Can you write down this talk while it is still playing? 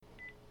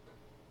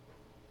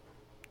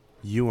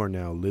You are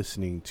now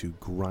listening to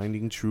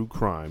Grinding True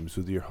Crimes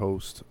with your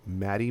hosts,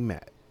 Maddie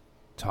Matt,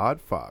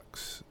 Todd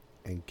Fox,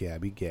 and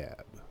Gabby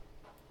Gab.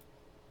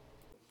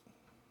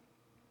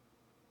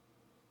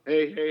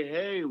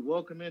 Hey,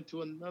 welcome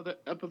into another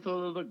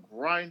episode of the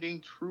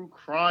Grinding True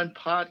Crime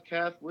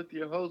Podcast with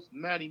your host,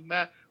 Maddie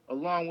Matt,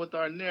 along with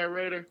our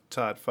narrator,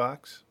 Todd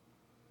Fox.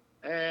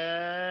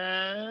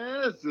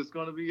 And it's just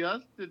going to be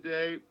us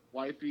today.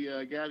 Wifey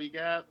Gabby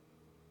Gab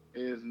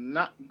is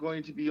not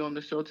going to be on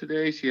the show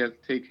today. She has to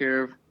take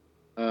care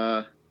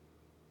of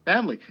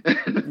family.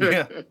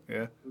 Yeah.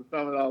 To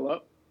sum it all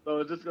up. So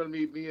it's just going to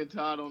be me and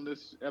Todd on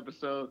this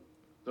episode.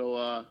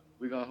 So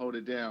we're going to hold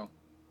it down.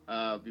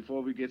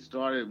 Before we get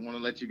started, I want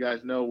to let you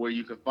guys know where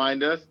you can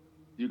find us.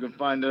 You can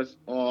find us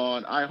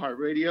on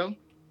iHeartRadio,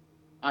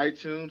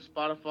 iTunes,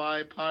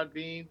 Spotify,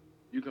 Podbean.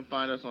 You can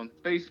find us on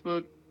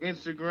Facebook,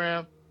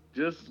 Instagram.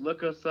 Just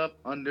look us up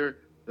under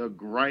the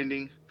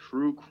Grinding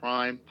True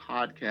Crime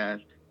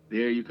Podcast.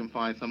 There you can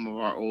find some of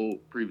our old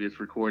previous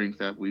recordings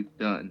that we've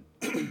done.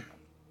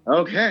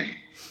 Okay,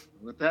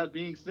 with that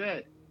being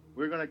said,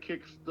 we're going to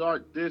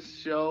kickstart this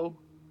show.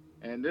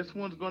 And this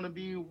one's going to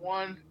be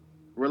one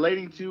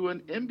relating to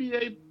an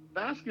NBA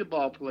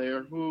basketball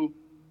player who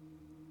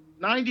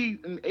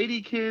 90 and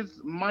 80 kids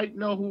might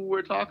know who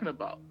we're talking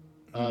about.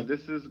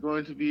 This is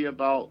going to be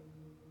about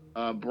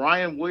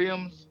Brian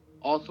Williams,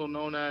 also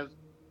known as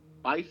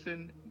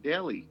Bison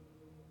Dele.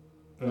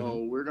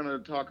 So we're going to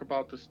talk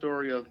about the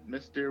story of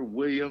Mr.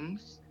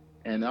 Williams,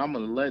 and I'm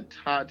going to let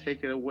Todd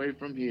take it away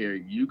from here.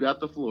 You got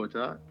the floor,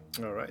 Todd.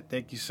 All right.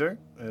 Thank you, sir,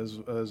 as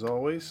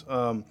always.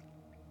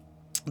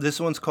 This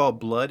one's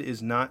called Blood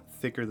is Not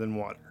Thicker Than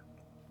Water.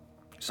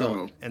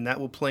 So, and that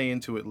will play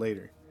into it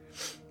later.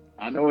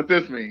 I know what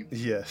this means.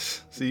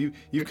 Yes. So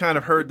you've kind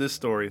of heard this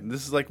story.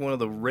 This is like one of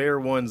the rare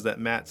ones that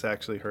Matt's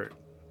actually heard.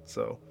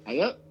 So.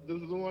 Yep,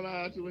 this is the one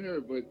I actually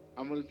heard, but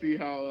I'm going to see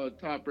how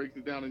Todd breaks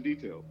it down in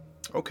detail.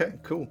 Okay,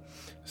 cool.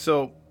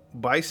 So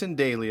Bison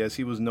Dele, as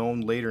he was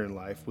known later in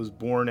life, was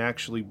born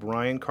actually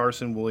Brian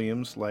Carson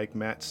Williams, like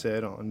Matt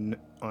said, on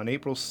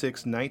April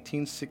 6,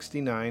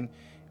 1969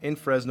 in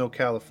Fresno,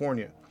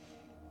 California.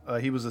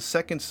 He was the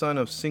second son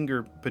of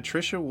singer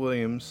Patricia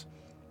Williams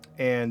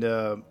and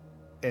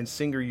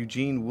singer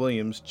Eugene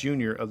Williams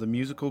Jr. of the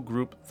musical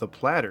group The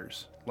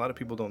Platters. A lot of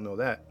people don't know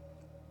that.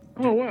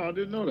 Oh, wow, I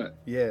didn't know that.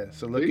 Yeah,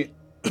 so look at...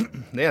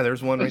 yeah,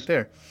 there's one right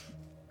there.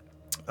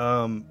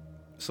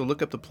 So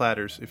look up The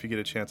Platters if you get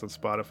a chance on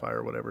Spotify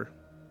or whatever.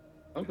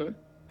 Okay.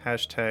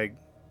 Hashtag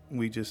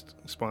we just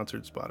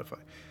sponsored Spotify.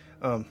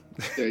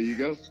 There you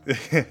go.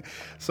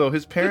 So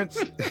his parents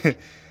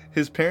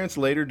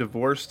later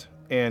divorced,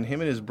 and him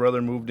and his brother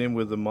moved in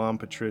with the mom,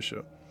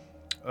 Patricia.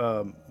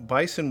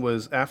 Bison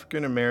was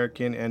African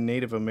American and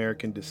Native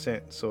American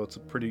descent, so it's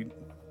a pretty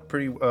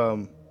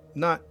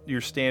not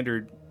your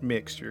standard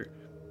mixture.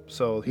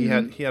 So he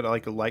had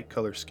like a light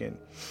color skin.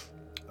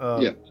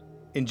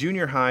 In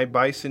junior high,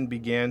 Bison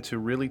began to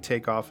really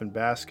take off in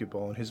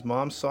basketball, and his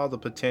mom saw the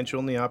potential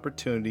and the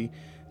opportunity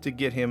to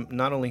get him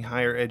not only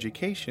higher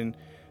education,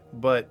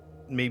 but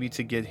maybe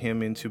to get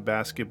him into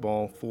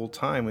basketball full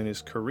time in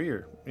his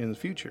career in the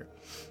future.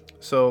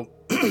 So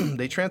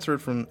they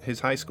transferred from his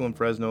high school in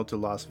Fresno to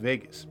Las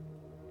Vegas,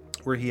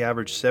 where he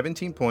averaged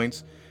 17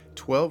 points,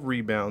 12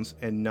 rebounds,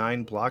 and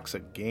 9 blocks a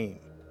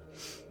game.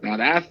 Now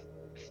that's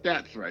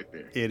stats right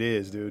there. It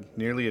is, dude.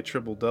 Nearly a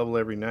triple-double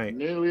every night.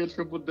 Nearly a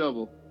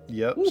triple-double.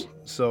 Yep. Woo.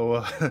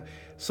 So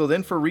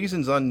then for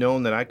reasons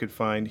unknown that I could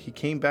find, he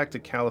came back to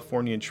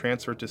California and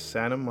transferred to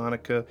Santa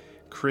Monica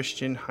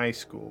Christian High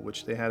School,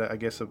 which they had, I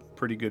guess, a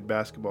pretty good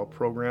basketball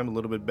program, a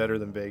little bit better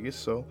than Vegas.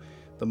 So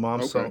the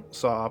mom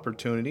saw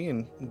opportunity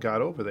and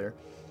got over there.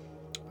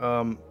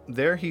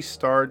 There he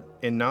starred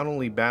in not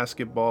only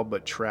basketball,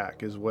 but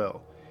track as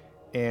well,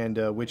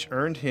 and which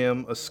earned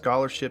him a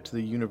scholarship to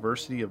the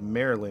University of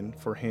Maryland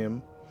for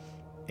him.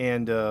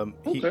 And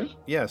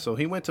so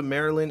he went to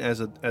Maryland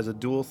as a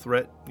dual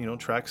threat,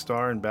 track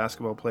star and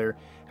basketball player.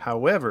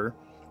 However,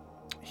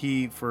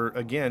 he, for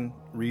again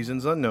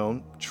reasons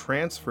unknown,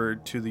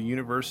 transferred to the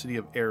University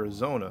of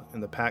Arizona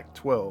in the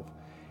Pac-12,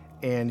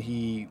 and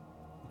he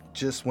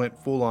just went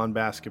full on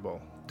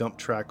basketball, dumped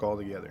track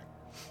altogether.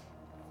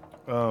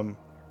 So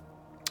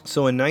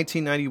in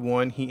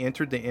 1991, he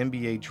entered the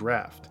NBA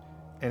draft,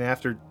 and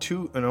after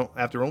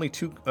only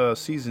two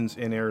seasons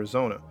in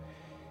Arizona,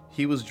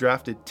 he was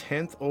drafted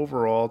 10th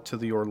overall to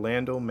the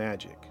Orlando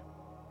Magic.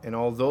 And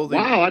although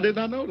I did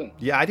not know that.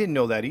 Yeah, I didn't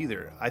know that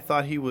either. I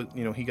thought he would,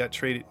 he got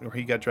traded, or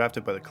he got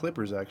drafted by the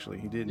Clippers, actually.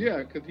 He didn't. Yeah,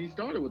 because he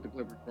started with the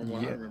Clippers from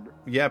what I remember.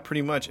 Yeah,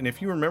 pretty much. And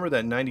if you remember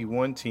that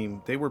 91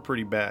 team, they were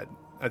pretty bad.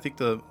 I think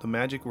the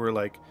Magic were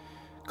like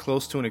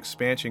close to an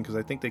expansion, because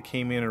I think they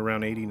came in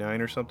around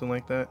 89 or something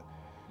like that.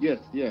 Yes,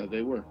 yeah,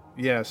 they were.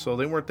 Yeah, so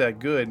they weren't that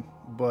good.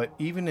 But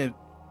even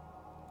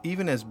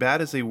as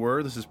bad as they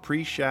were, this is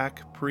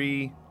pre-Shaq,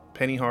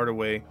 pre-Penny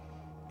Hardaway,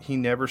 he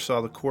never saw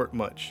the court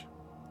much.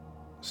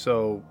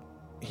 So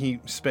he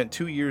spent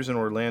 2 years in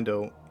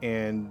Orlando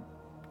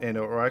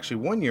or actually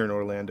 1 year in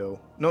Orlando.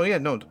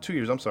 2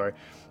 years, I'm sorry.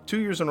 2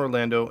 years in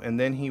Orlando, and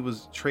then he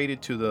was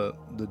traded to the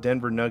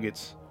Denver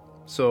Nuggets.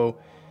 So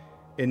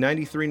in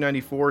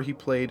 93-94, he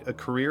played a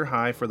career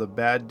high for the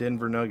bad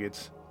Denver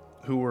Nuggets,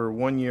 who were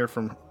 1 year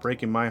from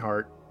breaking my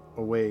heart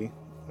away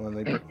when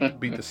they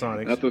beat the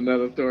Sonics. That's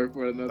another story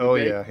for another day. Oh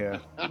yeah.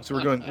 So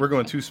we're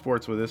going two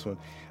sports with this one.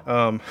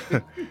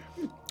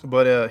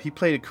 But he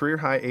played a career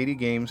high 80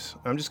 games.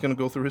 I'm just going to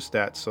go through his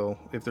stats. So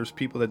if there's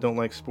people that don't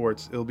like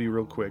sports, it'll be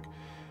real quick.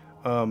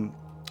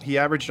 He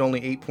averaged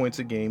only 8 points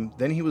a game.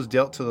 Then he was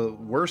dealt to the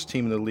worst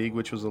team in the league,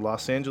 which was the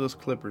Los Angeles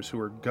Clippers, who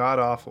were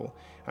god-awful.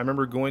 I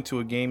remember going to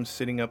a game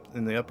sitting up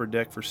in the upper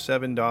deck for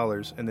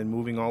 $7 and then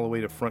moving all the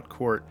way to front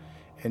court,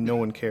 and no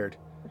one cared.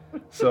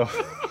 So,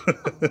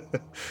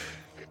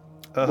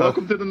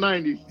 welcome to the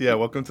 90s. Yeah,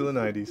 welcome to the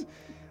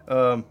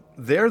 90s.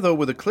 There, though,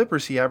 with the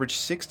Clippers, he averaged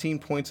 16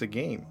 points a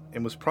game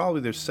and was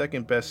probably their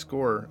second-best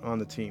scorer on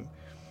the team.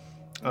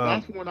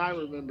 That's when I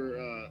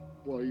remember...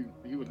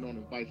 he was known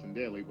as Bison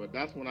Dele, but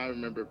that's when I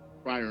remember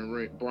Brian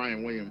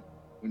Williams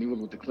when he was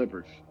with the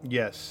Clippers.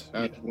 Yes,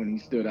 that's when he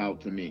stood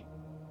out to me.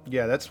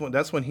 Yeah, that's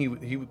when he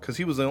because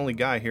he was the only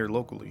guy here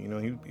locally. He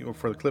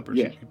for the Clippers.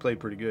 Yeah. He played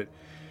pretty good.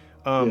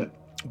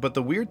 But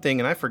the weird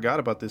thing, and I forgot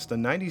about this, the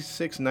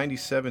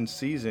 96-97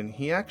 season,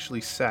 he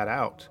actually sat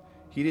out.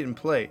 He didn't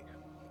play.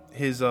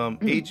 His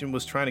agent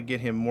was trying to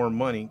get him more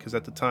money because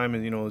at the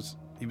time, he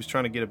was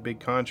trying to get a big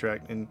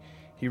contract, and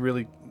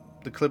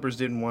the Clippers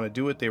didn't want to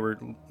do it. They were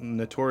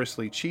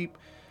notoriously cheap,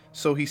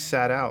 so he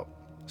sat out.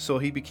 So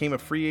he became a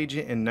free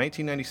agent in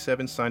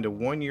 1997, signed a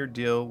 1-year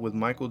deal with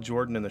Michael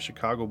Jordan and the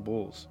Chicago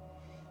Bulls.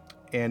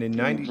 And in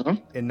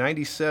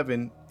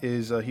 97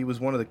 he was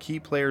one of the key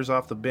players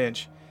off the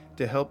bench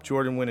to help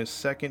Jordan win his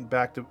second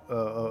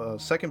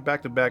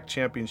back-to-back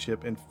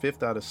championship and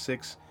 5th out of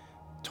 6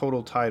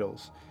 total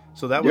titles.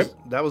 So that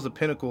was the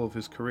pinnacle of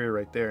his career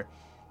right there,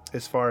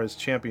 as far as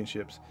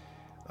championships.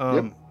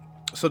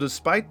 So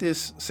despite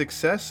this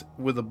success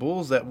with the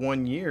Bulls that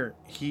 1 year,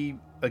 he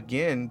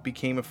again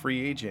became a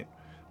free agent,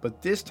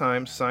 but this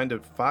time signed a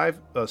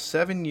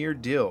 7-year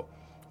deal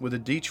with the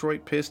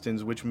Detroit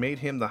Pistons, which made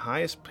him the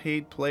highest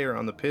paid player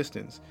on the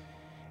Pistons.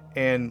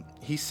 And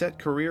he set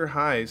career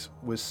highs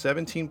with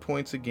 17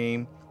 points a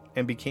game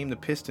and became the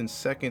Pistons'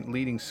 second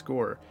leading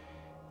scorer.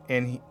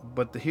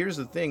 But here's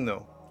the thing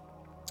though,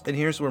 and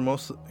here's where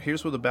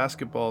the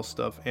basketball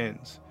stuff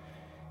ends.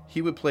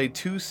 He would play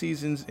 2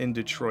 seasons in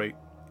Detroit.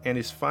 And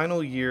his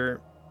final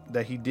year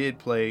that he did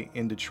play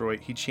in Detroit,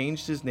 he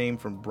changed his name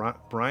from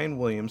Brian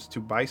Williams to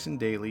Bison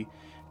Dele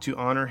to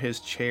honor his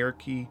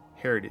Cherokee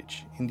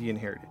heritage, Indian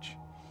heritage.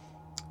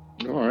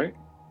 All right.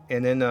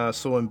 And then,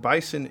 so in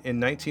Bison in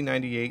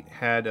 1998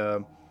 had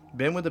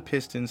been with the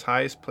Pistons'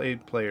 highest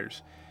paid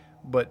players.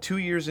 But 2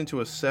 years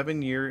into a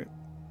 7-year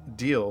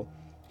deal,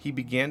 he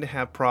began to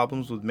have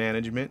problems with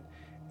management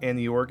and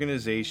the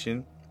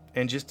organization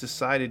and just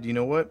decided, you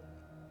know what?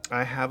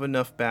 I have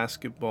enough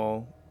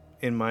basketball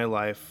in my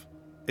life.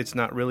 It's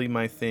not really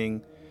my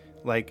thing.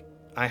 Like,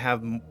 I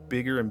have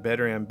bigger and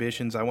better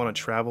ambitions. I want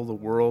to travel the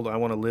world. I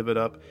want to live it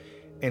up.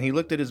 And he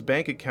looked at his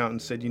bank account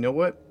and said, you know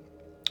what?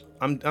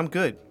 I'm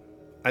good.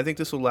 I think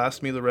this will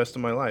last me the rest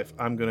of my life.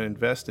 I'm going to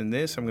invest in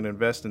this. I'm going to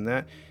invest in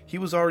that. He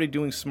was already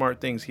doing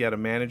smart things. He had a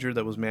manager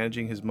that was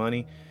managing his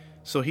money.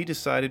 So he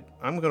decided,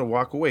 I'm going to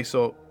walk away.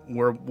 So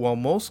while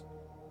most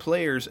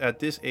players at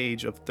this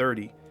age of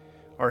 30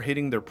 are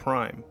hitting their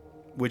prime,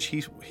 which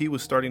he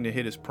was starting to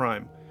hit his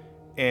prime,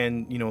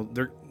 and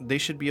they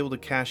should be able to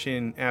cash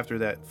in after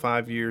that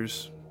 5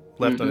 years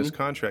left on his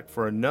contract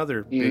for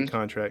another big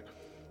contract.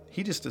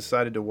 He just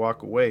decided to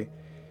walk away.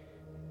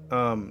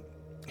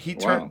 He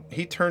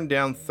turned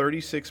down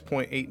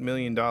 $36.8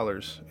 million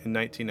in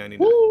 1999.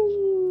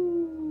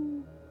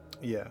 Woo!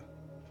 Yeah.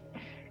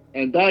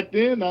 And back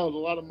then, that was a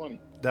lot of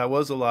money. That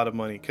was a lot of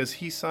money because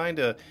he signed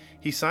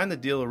the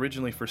deal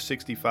originally for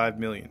 $65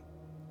 million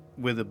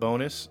with a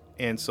bonus,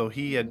 and so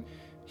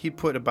he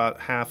put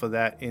about half of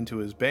that into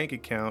his bank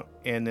account,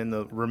 and then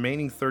the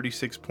remaining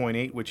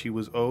 36.8, which he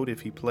was owed if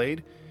he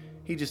played,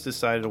 he just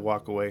decided to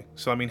walk away.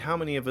 So I mean, how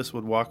many of us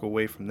would walk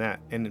away from that?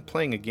 And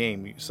playing a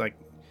game, it's like,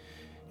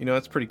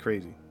 that's pretty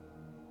crazy.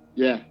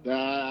 Yeah,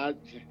 I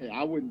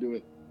wouldn't do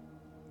it.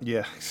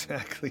 Yeah,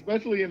 exactly.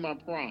 Especially in my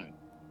prime.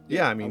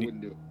 Yeah, I mean, I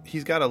wouldn't do it.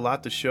 He's got a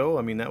lot to show.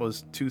 I mean, that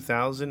was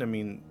 2000. I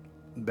mean,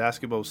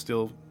 basketball was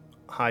still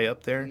high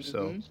up there.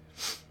 Mm-hmm.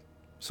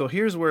 So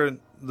here's where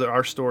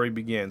our story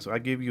begins. So I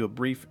give you a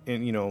brief,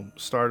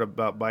 start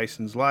about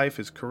Bison's life,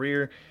 his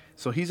career.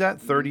 So he's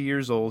at 30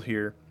 years old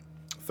here,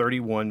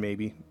 31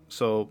 maybe.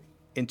 So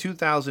in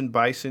 2000,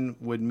 Bison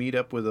would meet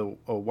up with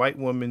a white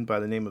woman by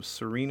the name of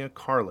Serena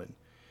Carlin,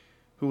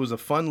 who was a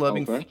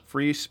fun-loving,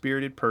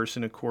 free-spirited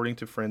person, according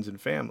to friends and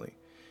family.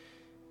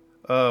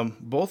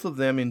 Both of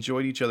them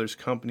enjoyed each other's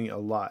company a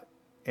lot,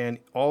 and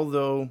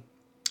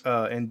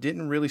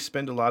didn't really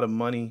spend a lot of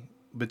money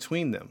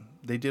between them.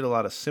 They did a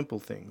lot of simple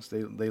things.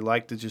 They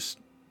liked to just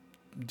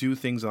do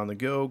things on the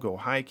go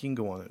hiking,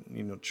 go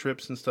on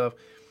trips and stuff,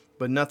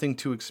 but nothing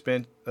too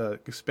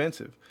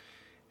expensive.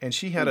 And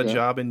she had a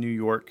job in New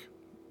York,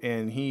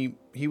 and he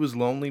was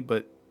lonely,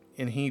 but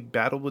and he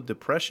battled with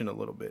depression a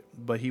little bit,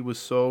 but he was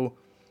so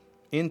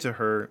into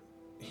her,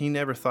 he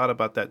never thought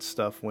about that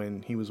stuff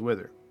when he was with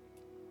her.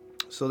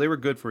 So they were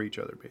good for each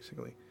other,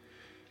 basically.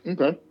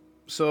 Okay.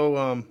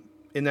 So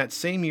in that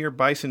same year,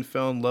 Bison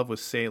fell in love with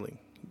sailing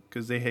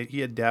because he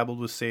had dabbled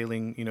with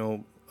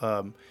sailing,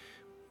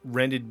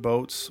 rented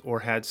boats or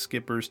had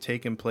skippers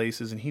taken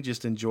places, and he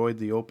just enjoyed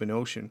the open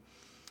ocean.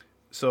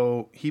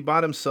 So he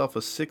bought himself a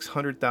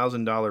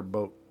 $600,000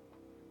 boat.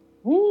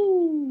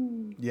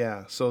 Woo!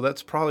 Yeah, so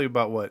that's probably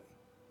about what,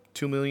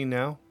 $2 million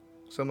now,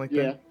 something like that.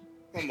 Yeah,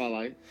 something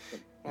like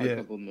a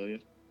couple of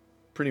million.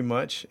 Pretty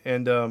much.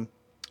 And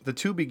the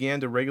two began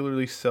to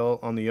regularly sail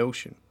on the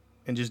ocean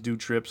and just do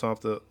trips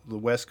off the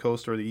west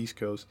coast or the east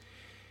coast.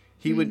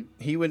 He would.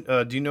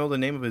 Do you know the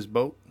name of his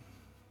boat?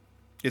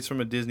 It's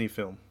from a Disney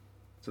film.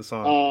 It's a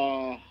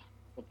song.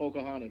 The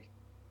Pocahontas.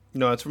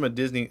 No, it's from a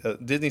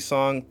Disney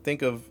song.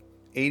 Think of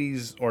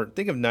 80s or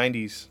think of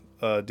 90s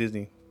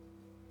Disney.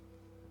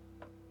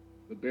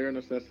 The Bare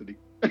Necessity.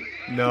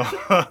 No,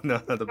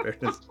 no, not the Bare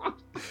Necessity.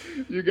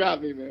 You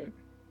got me, man.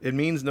 It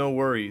means no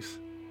worries.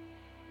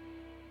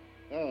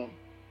 Oh.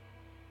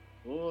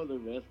 For the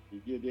rest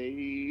of your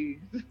days.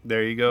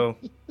 There you go.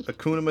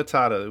 Hakuna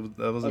Matata.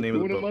 That was the name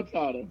of the boat. Hakuna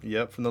Matata.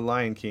 Yep, from The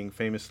Lion King,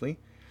 famously.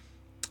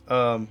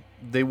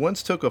 They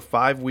once took a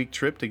 5-week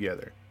trip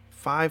together.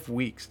 5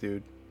 weeks,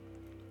 dude.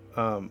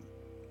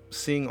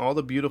 Seeing all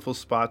the beautiful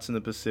spots in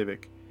the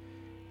Pacific.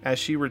 As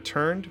she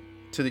returned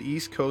to the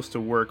East Coast to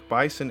work,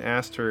 Bison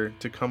asked her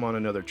to come on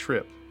another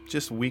trip,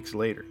 just weeks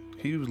later.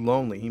 He was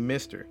lonely. He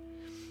missed her.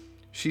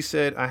 She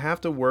said, I have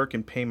to work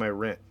and pay my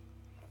rent.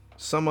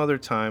 Some other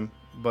time,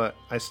 but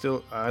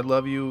I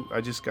love you.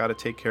 I just got to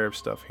take care of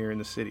stuff here in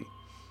the city.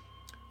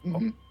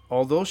 Mm-hmm.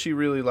 Although she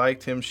really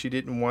liked him, she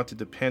didn't want to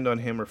depend on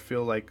him or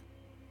feel like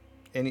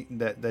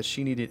that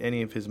she needed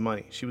any of his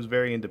money. She was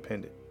very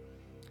independent.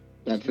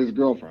 That's his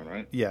girlfriend,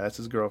 right? Yeah, that's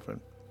his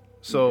girlfriend.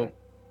 So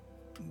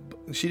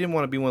she didn't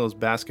want to be one of those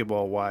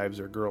basketball wives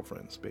or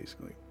girlfriends,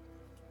 basically.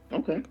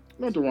 Okay.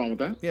 Nothing wrong with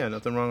that. Yeah,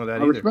 nothing wrong with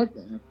that I either. Respect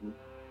that.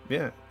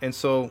 Yeah. And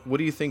so what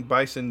do you think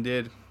Bison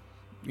did?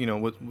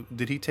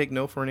 Did he take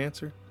no for an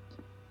answer?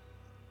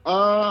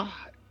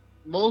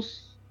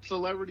 Most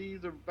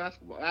celebrities or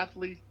basketball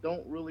athletes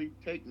don't really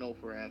take no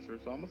for an answer,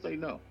 so I'm going to say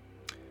no.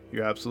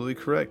 You're absolutely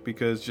correct,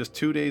 because just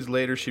 2 days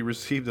later, she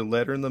received a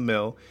letter in the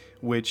mail,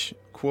 which,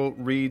 quote,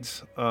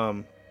 reads,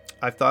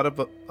 I've thought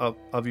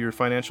of your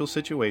financial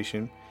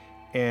situation,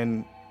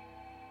 and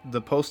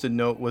the posted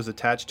note was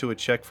attached to a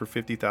check for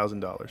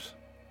 $50,000.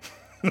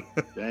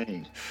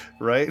 Dang.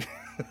 Right?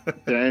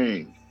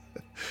 Dang.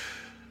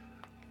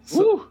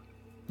 So,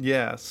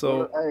 yeah,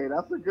 so hey,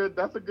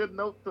 that's a good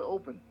note to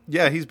open.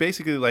 Yeah, he's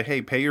basically like,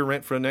 hey, pay your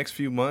rent for the next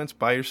few months,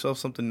 buy yourself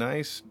something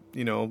nice,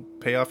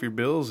 pay off your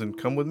bills and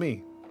come with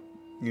me.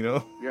 Yeah.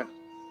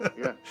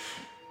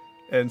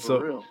 And for so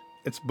real.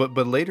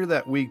 but later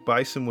that week,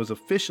 Bison was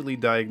officially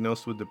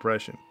diagnosed with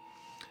depression.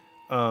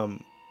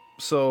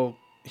 So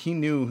he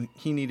knew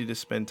he needed to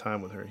spend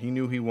time with her. He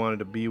knew he wanted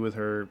to be with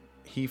her.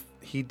 He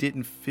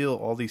didn't feel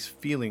all these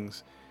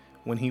feelings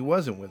when he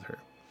wasn't with her.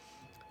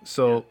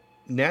 So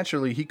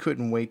naturally, he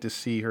couldn't wait to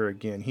see her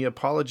again. He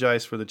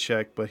apologized for the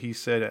check, but he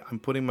said, I'm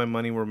putting my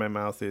money where my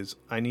mouth is.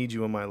 I need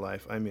you in my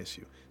life. I miss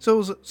you.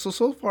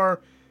 So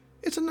far,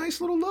 it's a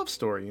nice little love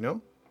story,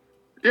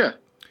 Yeah.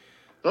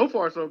 So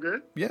far, so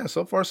good. Yeah,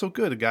 so far, so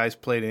good. The guy's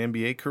played an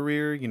NBA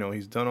career.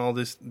 He's done all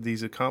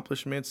these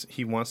accomplishments.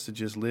 He wants to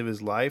just live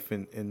his life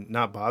and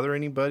not bother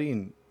anybody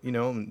and,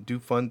 and do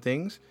fun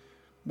things.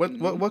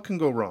 What can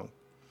go wrong?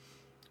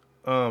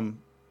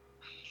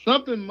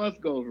 Something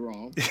must go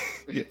wrong.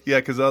 Yeah,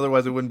 because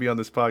otherwise it wouldn't be on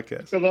this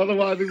podcast. Because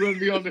otherwise it wouldn't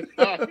be on this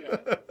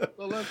podcast.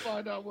 So let's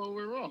find out what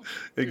we're wrong.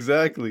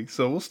 Exactly.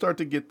 So we'll start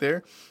to get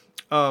there.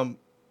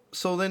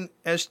 So then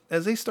as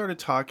they started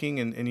talking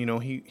and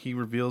he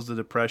reveals the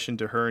depression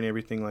to her and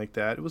everything like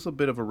that, it was a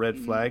bit of a red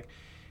flag.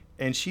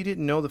 And she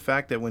didn't know the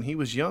fact that when he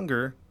was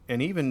younger,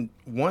 and even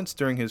once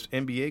during his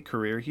NBA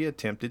career, he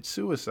attempted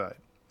suicide.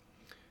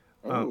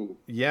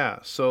 Yeah,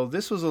 so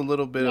this was a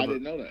little bit I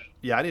didn't know that.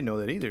 Yeah, I didn't know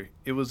that either.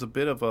 It was a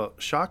bit of a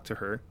shock to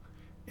her,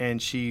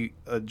 and she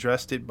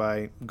addressed it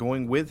by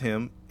going with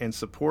him and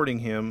supporting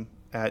him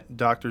at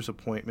doctor's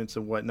appointments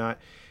and whatnot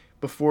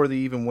before they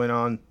even went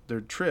on their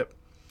trip.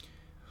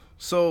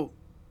 So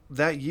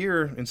that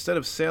year, instead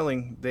of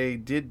sailing, they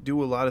did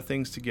do a lot of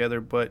things together,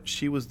 but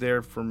she was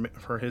there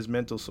for his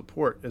mental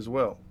support as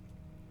well.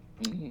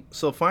 Mm-hmm.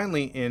 So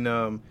finally,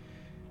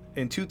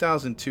 in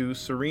 2002,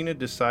 Serena and him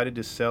decided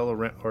to sail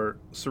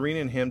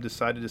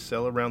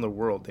around the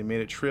world. They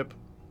made a trip.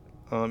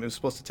 It was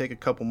supposed to take a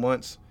couple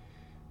months,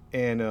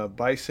 and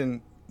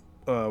Bison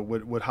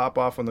would hop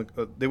off on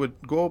they would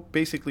go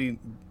basically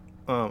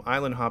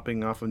island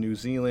hopping off of New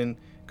Zealand,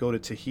 go to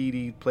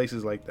Tahiti,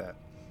 places like that,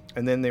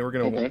 and then they were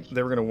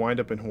gonna wind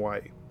up in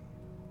Hawaii.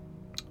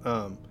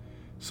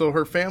 So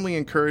her family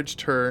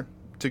encouraged her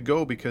to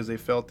go because they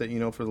felt that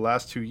for the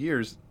last 2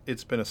 years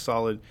it's been a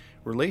solid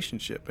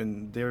relationship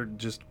and they're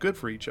just good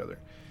for each other.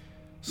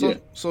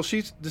 So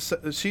she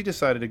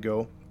decided to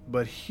go,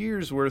 But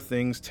here's where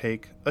things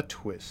take a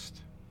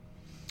twist.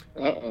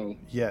 Uh-oh.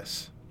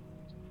 Yes.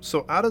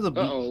 So out of the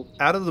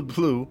Uh-oh.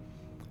 blue,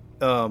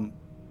 um,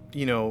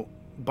 you know,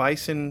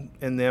 Bison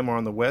and them are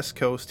on the West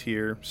Coast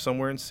here,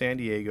 somewhere in San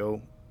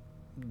Diego.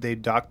 They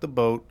docked the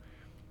boat.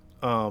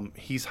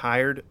 He's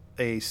hired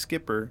a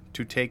skipper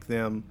to take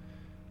them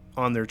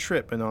on their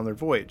trip and on their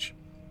voyage.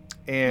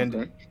 And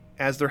Okay.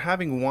 as they're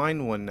having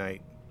wine one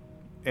night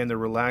and they're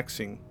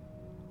relaxing,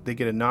 they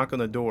get a knock on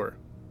the door.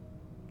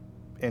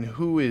 And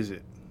who is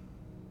it?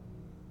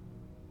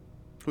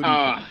 Who do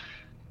you think?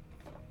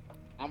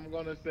 I'm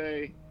gonna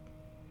say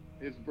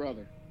his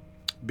brother.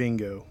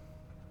 Bingo.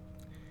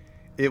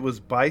 It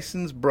was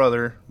Bison's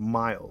brother,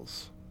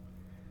 Miles.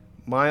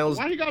 Miles.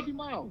 Why you gotta be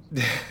Miles?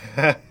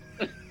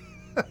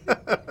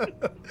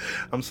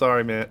 I'm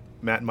sorry,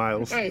 Matt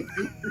Miles. Hey,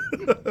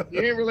 he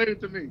ain't related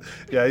to me.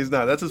 Yeah, he's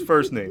not. That's his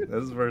first name.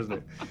 That's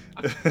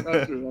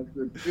true.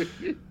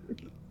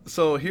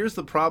 So here's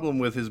the problem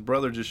with his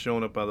brother just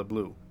showing up out of the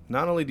blue.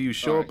 Not only do you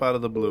show up out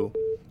of the blue,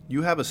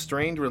 you have a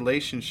strained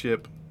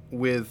relationship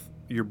with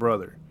your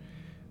brother.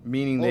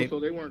 Meaning so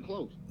they weren't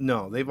close.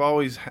 No, they've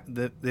always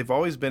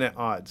been at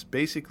odds.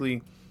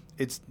 Basically,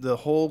 it's the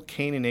whole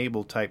Cain and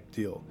Abel type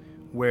deal,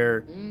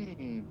 where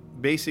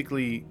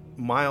basically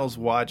Miles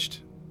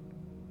watched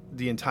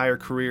the entire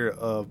career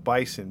of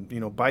Bison.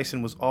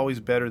 Bison was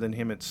always better than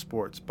him at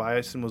sports.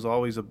 Bison was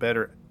always a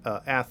better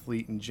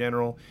athlete in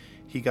general.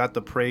 He got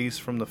the praise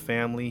from the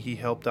family. He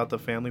helped out the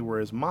family,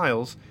 whereas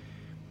Miles,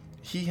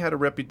 he had a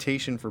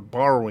reputation for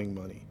borrowing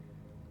money.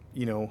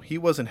 He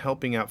wasn't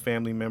helping out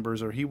family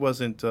members, or he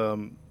wasn't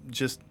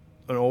just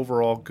an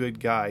overall good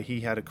guy. He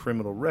had a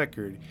criminal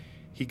record.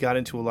 He got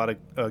into a lot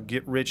of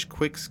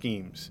get-rich-quick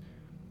schemes.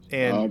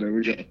 And, there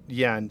we go.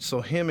 Yeah, and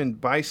so him and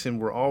Bison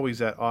were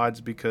always at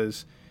odds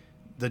because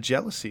the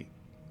jealousy.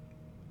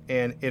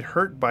 And it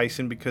hurt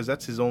Bison because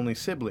that's his only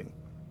sibling.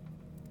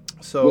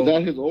 So was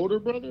that his older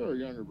brother or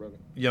younger brother?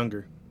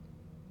 Younger.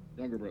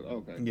 Younger brother,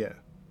 okay. Yeah.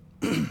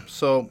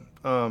 So,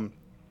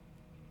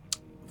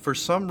 for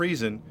some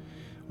reason,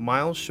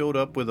 Miles showed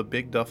up with a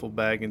big duffel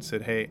bag and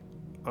said, "Hey,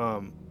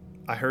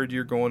 I heard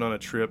you're going on a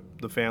trip.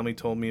 The family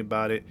told me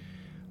about it.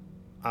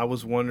 I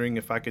was wondering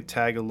if I could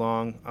tag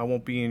along. I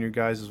won't be in your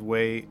guys'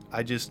 way.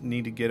 I just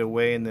need to get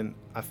away, and then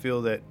I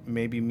feel that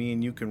maybe me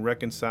and you can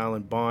reconcile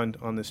and bond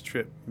on this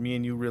trip. Me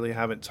and you really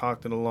haven't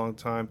talked in a long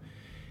time."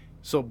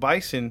 So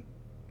Bison,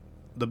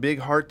 the big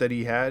heart that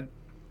he had,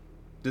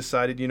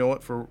 decided, you know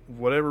what, for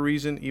whatever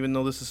reason, even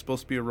though this is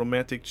supposed to be a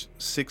romantic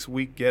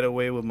 6-week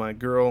getaway with my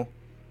girl,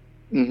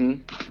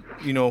 we'll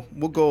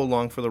go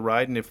along for the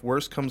ride, and if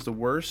worse comes to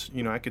worse,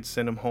 I could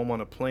send him home on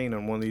a plane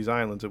on one of these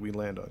islands that we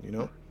land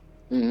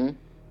on,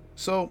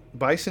 So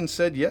Bison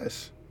said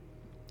yes.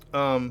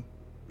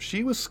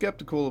 She was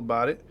skeptical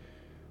about it,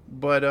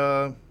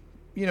 but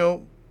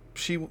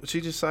she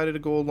decided to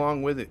go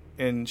along with it,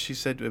 and she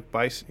said if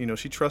Bison,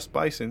 she trusts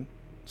Bison,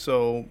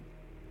 so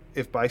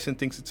if Bison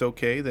thinks it's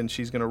okay, then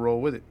she's gonna roll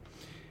with it.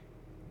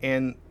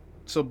 And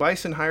so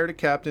Bison hired a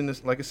captain,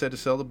 like I said, to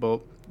sail the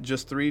boat.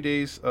 Just 3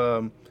 days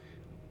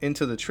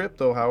into the trip,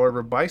 though,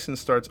 however, Bison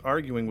starts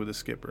arguing with the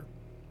skipper.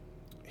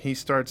 He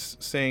starts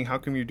saying, "How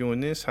come you're doing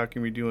this? How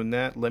come you're doing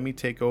that? Let me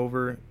take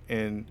over."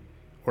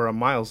 Or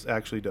Miles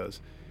actually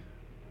does.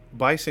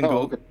 Bison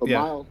goes. So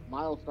yeah.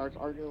 Miles starts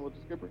arguing with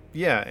the skipper.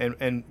 Yeah,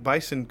 and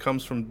Bison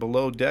comes from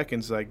below deck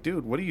and is like,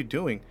 "Dude, what are you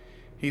doing?"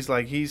 He's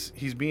like, he's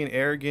being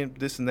arrogant,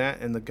 this and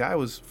that. And the guy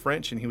was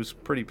French, and he was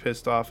pretty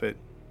pissed off at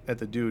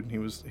the dude. And he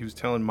was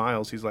telling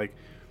Miles, he's like,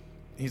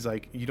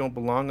 "You don't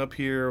belong up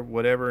here,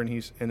 whatever."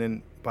 And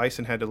then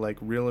Bison had to like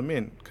reel him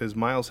in because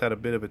Miles had a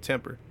bit of a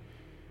temper.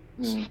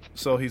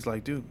 So he's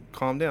like, "Dude,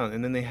 calm down."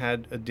 And then they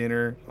had a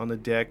dinner on the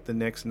deck the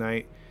next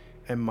night,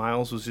 and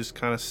Miles was just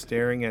kind of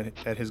staring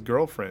at his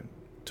girlfriend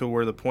to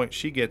where the point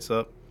she gets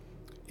up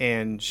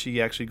and she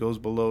actually goes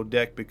below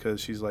deck because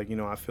she's like,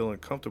 I feel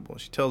uncomfortable.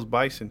 She tells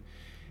Bison,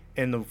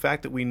 and the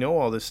fact that we know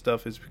all this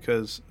stuff is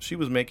because she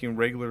was making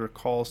regular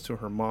calls to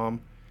her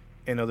mom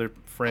and other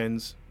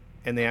friends,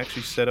 and they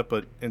actually set up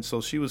and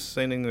so she was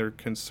sending their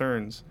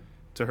concerns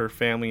to her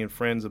family and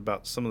friends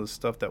about some of the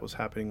stuff that was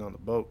happening on the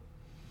boat.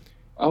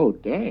 Oh,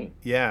 dang.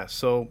 Yeah,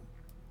 so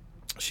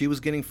she was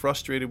getting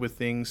frustrated with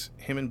things.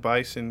 Him and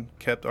Bison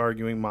kept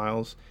arguing,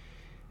 Miles,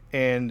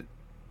 and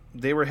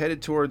they were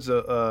headed towards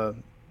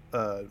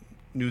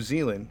New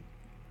Zealand,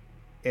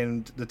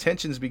 and the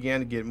tensions began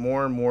to get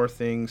more and more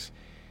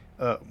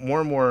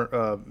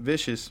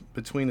vicious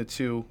between the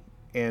two,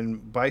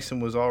 and Bison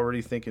was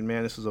already thinking,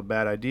 "Man, this is a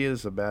bad idea.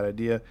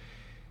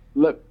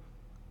 Look.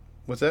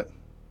 What's that?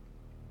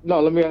 No,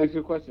 let me ask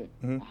you a question.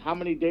 Mm-hmm. How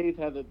many days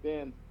has it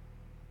been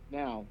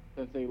now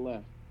since they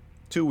left?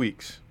 2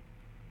 weeks.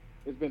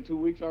 It's been 2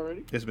 weeks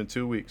already? It's been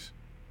 2 weeks.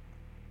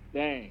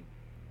 Dang.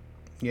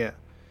 Yeah.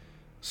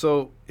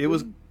 So it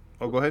was...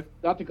 Oh, go ahead.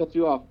 Not to cut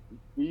you off.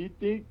 Do you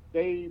think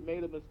they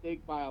made a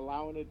mistake by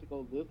allowing it to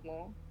go this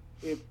long?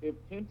 If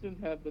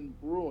tensions have been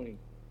brewing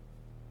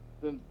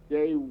since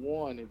day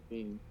one, it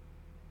seems,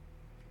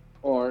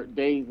 or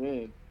days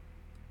in,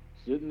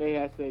 shouldn't they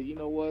have said, "You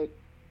know what?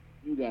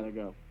 You gotta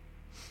go"?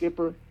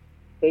 skipper,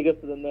 take us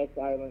to the next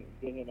island,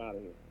 get him out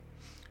of here.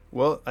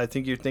 Well, I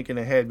think you're thinking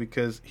ahead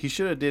because he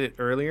should have did it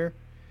earlier.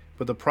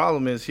 But the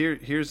problem is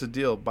here's the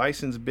deal.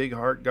 Bison's big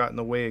heart got in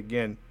the way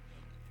again.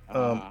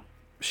 Um, Ah,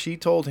 she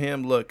told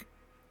him, "Look,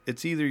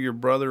 it's either your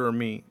brother or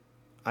me.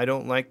 I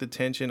don't like the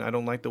tension. I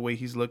don't like the way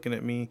he's looking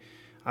at me.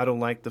 I don't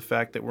like the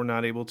fact that we're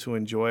not able to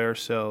enjoy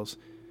ourselves."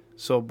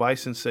 So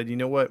Bison said, "You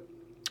know what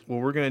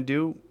we're gonna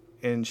do?"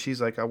 And she's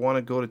like, "I want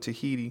to go to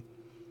Tahiti."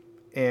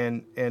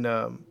 And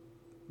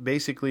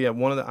basically at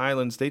one of the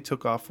islands, they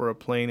took off for a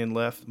plane and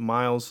left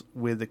Miles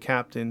with the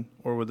captain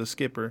or with the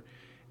skipper,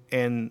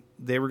 and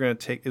they were gonna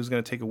take. It was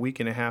gonna take a week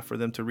and a half for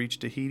them to reach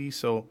Tahiti.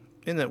 So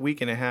in that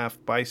week and a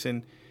half,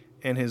 Bison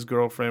and his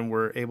girlfriend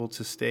were able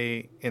to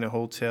stay in a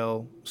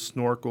hotel,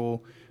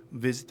 snorkel,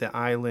 visit the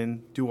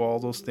island, do all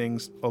those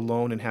things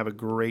alone, and have a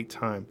great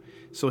time.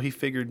 So he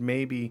figured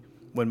maybe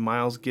when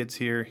Miles gets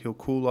here, he'll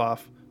cool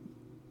off,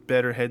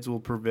 better heads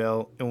will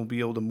prevail, and we'll be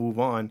able to move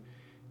on.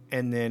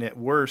 And then at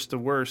worst, the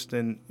worst,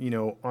 then,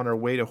 on our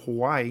way to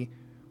Hawaii,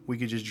 we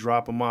could just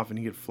drop him off and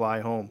he could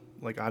fly home.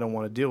 Like, I don't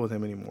want to deal with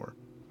him anymore.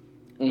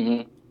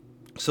 mm-hmm.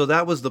 So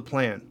that was the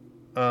plan.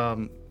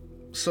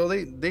 So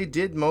they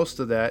did most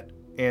of that,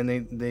 and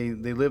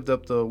they lived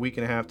up the week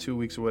and a half, 2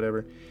 weeks or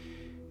whatever.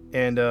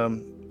 And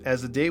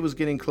as the day was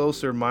getting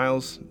closer,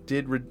 Miles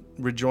did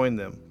rejoin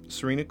them.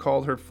 Serena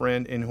called her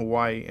friend in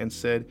Hawaii and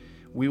said,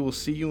 "We will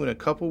see you in a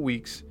couple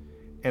weeks."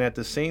 And at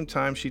the same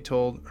time, she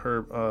told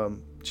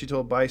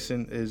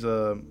Bison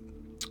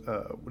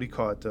what do you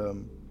call it?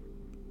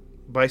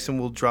 Bison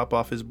will drop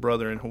off his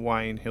brother in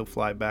Hawaii and he'll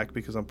fly back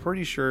because I'm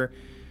pretty sure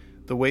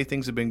the way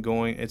things have been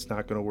going, it's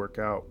not going to work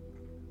out.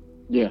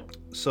 Yeah.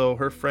 So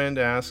her friend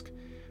asked,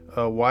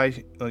 why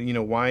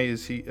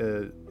is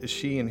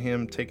she and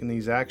him taking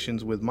these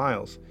actions with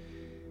Miles?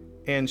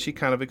 And she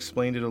kind of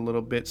explained it a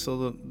little bit.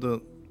 So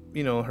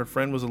her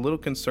friend was a little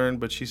concerned,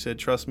 but she said,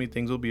 "Trust me,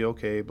 things will be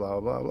okay, blah,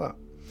 blah, blah."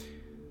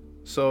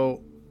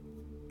 So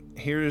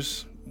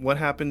here's what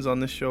happens on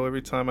this show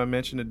every time I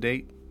mention a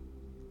date.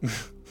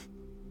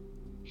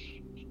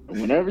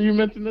 Whenever you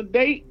mention a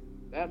date,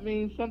 that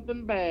means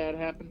something bad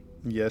happened.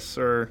 Yes,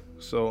 sir.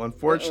 So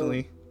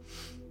unfortunately,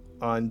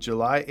 on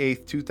July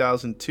 8th,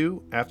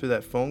 2002, after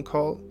that phone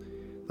call,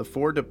 the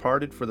four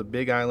departed for the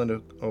big island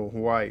of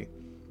Hawaii.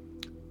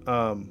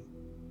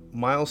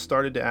 Miles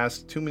started to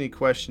ask too many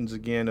questions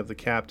again of the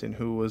captain,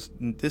 who was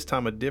this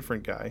time a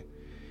different guy.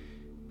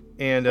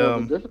 And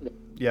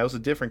yeah, it was a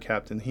different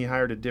captain. He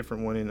hired a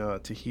different one in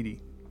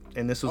Tahiti,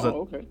 and this was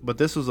but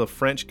this was a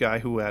French guy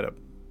who had a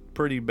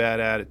pretty bad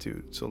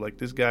attitude. So like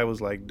this guy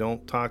was like,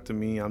 "Don't talk to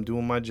me. I'm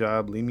doing my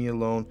job. Leave me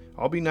alone.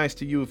 I'll be nice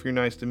to you if you're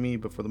nice to me,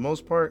 but for the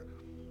most part,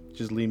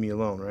 just leave me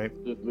alone, right?"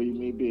 Just leave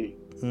me be.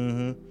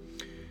 Mm-hmm.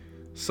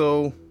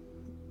 So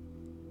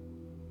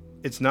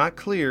it's not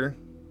clear,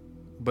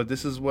 but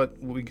this is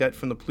what we got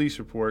from the police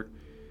report,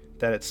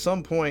 that at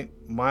some point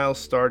Miles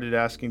started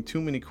asking too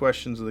many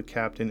questions of the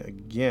captain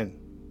again,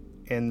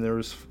 and there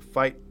was a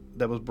fight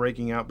that was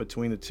breaking out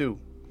between the two.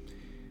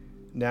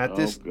 Now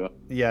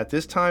at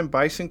this time,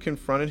 Bison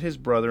confronted his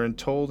brother and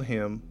told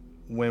him,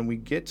 "When we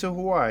get to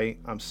Hawaii,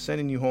 I'm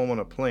sending you home on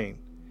a plane.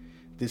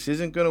 This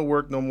isn't going to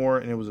work no more,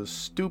 and it was a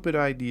stupid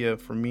idea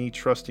for me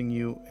trusting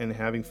you and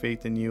having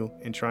faith in you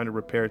and trying to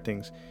repair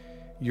things.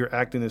 You're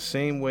acting the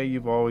same way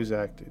you've always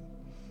acted."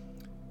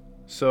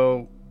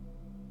 So,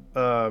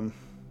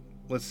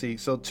 let's see.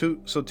 So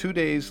 2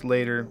 days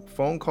later,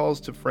 phone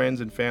calls to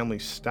friends and family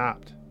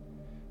stopped.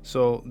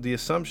 So the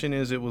assumption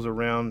is it was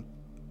around,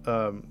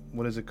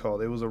 what is it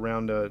called? It was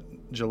around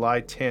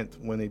July 10th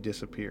when they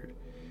disappeared.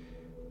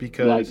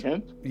 Because, July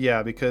 10th?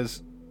 Yeah,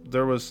 because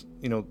there was,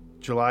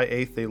 July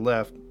 8th they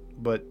left,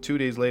 but 2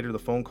 days later the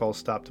phone calls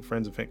stopped to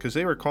friends and family. Because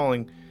they were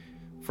calling,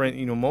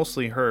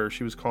 mostly her.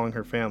 She was calling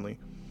her family.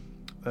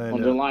 And,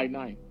 on July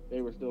 9th,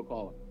 they were still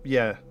calling.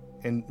 Yeah,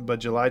 but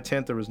July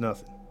 10th there was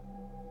nothing.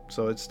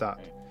 So it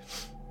stopped.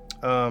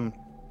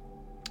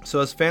 So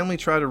as family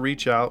tried to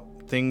reach out,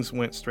 things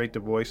went straight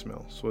to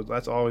voicemail. So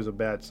that's always a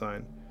bad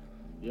sign.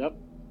 Yep.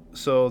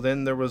 So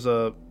then there was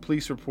a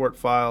police report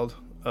filed.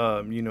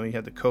 You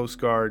had the Coast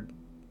Guard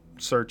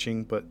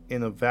searching, but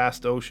in a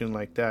vast ocean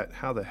like that,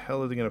 how the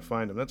hell are they going to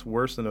find them? That's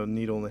worse than a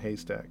needle in a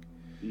haystack.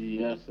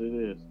 Yes, it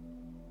is.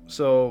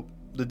 So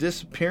the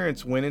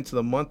disappearance went into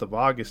the month of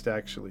August,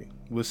 actually,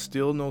 with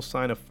still no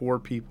sign of 4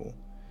 people.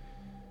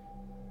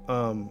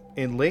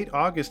 In late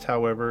August,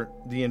 however,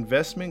 the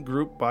investment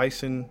group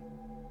Bison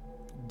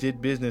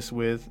did business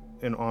with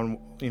and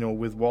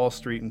with Wall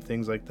Street and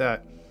things like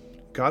that,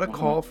 got a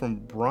call from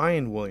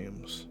Brian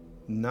Williams,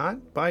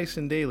 not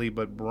Bison Dele,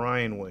 but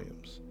Brian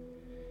Williams.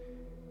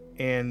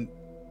 And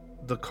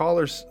the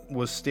caller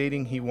was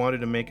stating he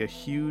wanted to make a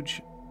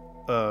huge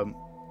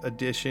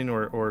addition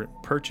or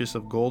purchase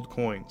of gold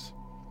coins.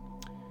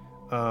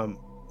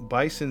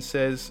 Bison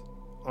says,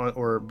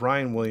 or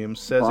Brian Williams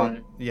says,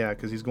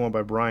 because he's going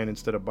by Brian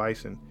instead of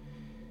Bison,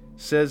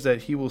 says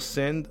that he will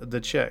send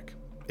the check.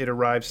 It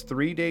arrives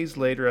 3 days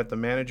later at the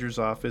manager's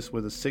office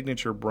with a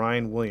signature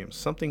Brian Williams,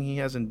 something he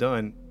hasn't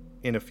done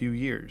in a few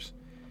years.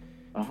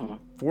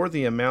 for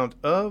the amount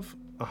of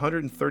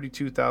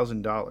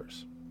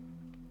 $132,000.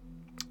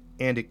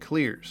 And it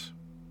clears.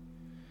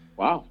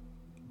 Wow.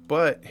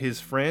 But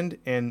his friend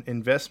and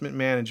investment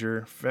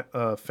manager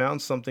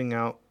found something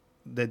out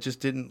that just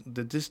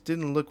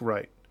didn't look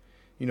right.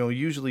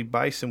 Usually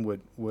Bison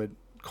would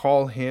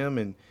call him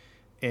and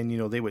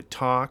they would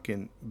talk,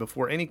 and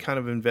before any kind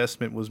of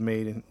investment was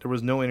made, and there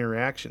was no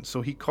interaction.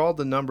 So he called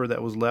the number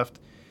that was left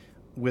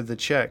with the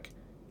check,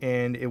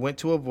 and it went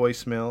to a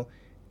voicemail,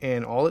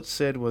 and all it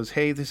said was,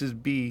 "Hey, this is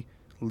B,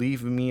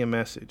 leave me a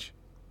message."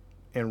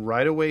 And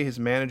right away his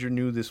manager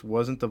knew this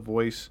wasn't the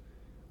voice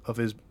of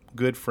his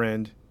good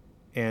friend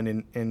and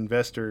an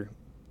investor,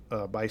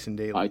 Bison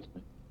Dele.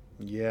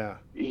 Yeah.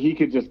 He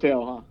could just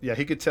tell, huh? Yeah,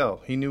 he could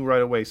tell. He knew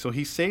right away. So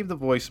he saved the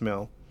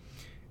voicemail,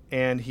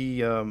 and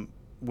he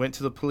went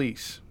to the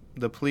police.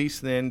 The police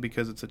then,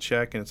 because it's a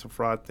check and it's a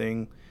fraud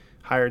thing,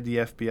 hired the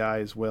FBI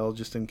as well,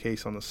 just in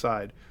case on the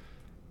side.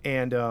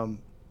 And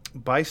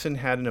Bison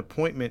had an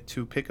appointment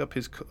to pick up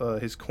his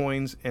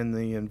coins and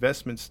the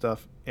investment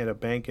stuff at a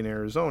bank in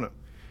Arizona.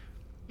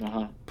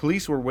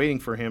 Police were waiting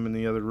for him in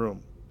the other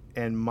room,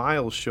 and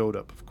Miles showed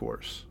up, of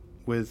course,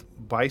 with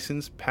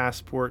Bison's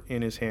passport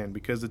in his hand,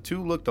 because the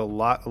two looked a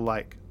lot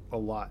alike. A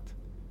lot.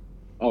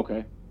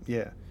 Okay.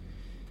 Yeah.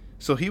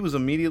 So he was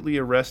immediately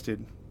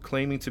arrested,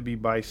 claiming to be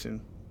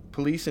Bison.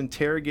 Police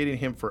interrogated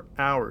him for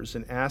hours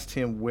and asked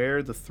him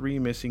where the three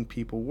missing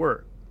people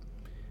were.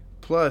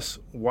 Plus,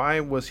 why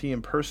was he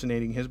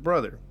impersonating his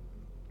brother?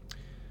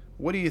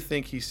 What do you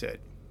think he said?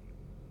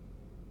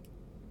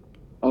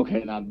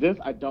 Okay, now this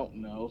I don't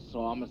know,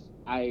 so I'm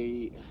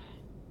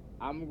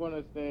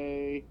gonna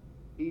say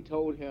he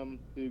told him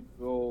to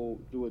go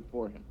do it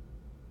for him.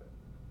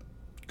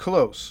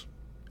 Close.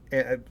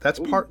 And that's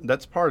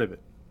part of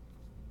it.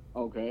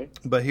 Okay.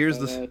 But here's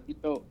he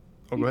told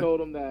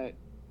him that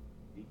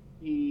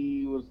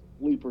he was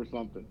asleep or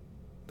something.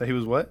 That he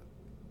was what?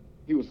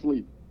 He was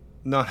asleep.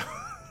 No.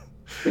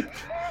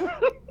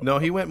 No,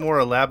 he went more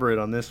elaborate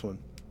on this one.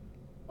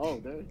 Oh,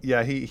 dang.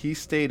 Yeah,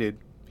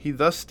 he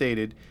thus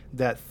stated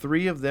that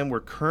 3 of them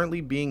were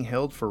currently being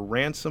held for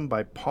ransom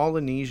by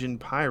Polynesian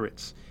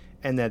pirates,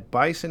 and that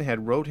Bison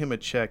had wrote him a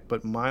check,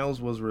 but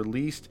Miles was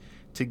released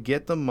to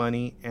get the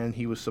money, and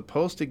he was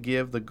supposed to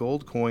give the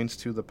gold coins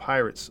to the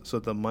pirates so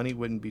the money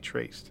wouldn't be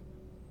traced.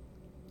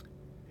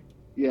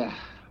 Yeah.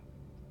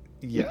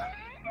 Yeah.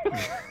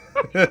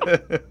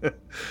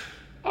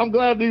 I'm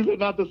glad these are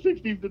not the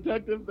 60s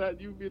detectives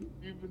that you've been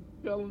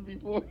telling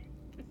before.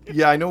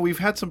 Yeah, I know we've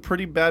had some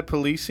pretty bad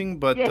policing,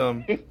 but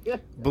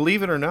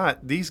believe it or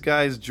not, these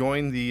guys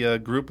joined the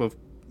group of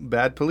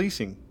bad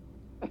policing.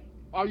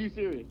 Are you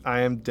serious?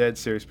 I am dead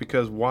serious,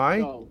 because why?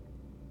 No.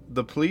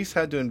 The police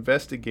had to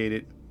investigate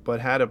it, but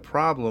had a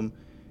problem.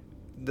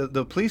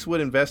 The police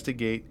would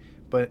investigate,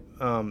 but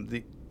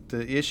the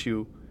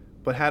issue,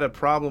 but had a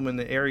problem in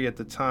the area at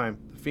the time.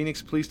 The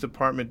Phoenix Police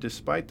Department,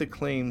 despite the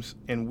claims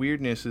and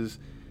weirdnesses,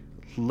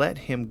 let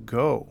him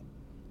go.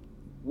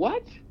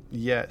 What?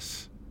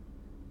 Yes.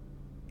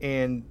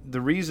 And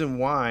the reason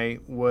why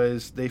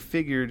was they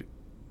figured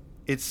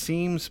it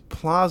seems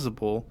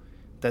plausible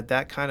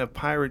that kind of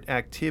pirate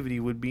activity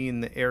would be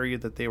in the area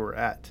that they were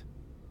at.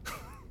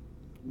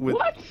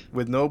 What?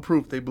 With no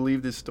proof, they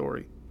believed his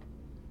story.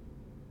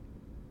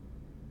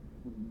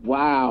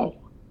 Wow.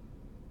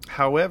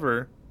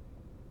 However,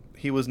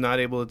 he was not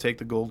able to take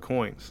the gold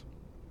coins.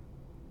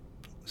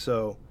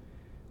 So,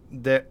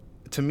 that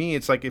to me,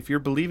 it's like, if you're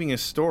believing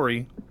his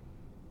story,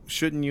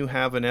 shouldn't you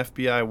have an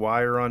FBI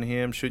wire on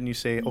him? Shouldn't you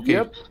say,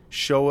 okay,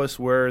 show us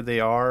where they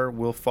are.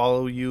 We'll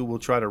follow you. We'll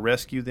try to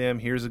rescue them.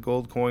 Here's the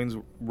gold coins.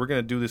 We're going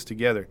to do this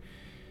together.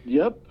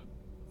 Yep.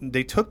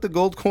 They took the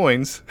gold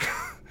coins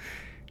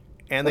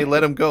and they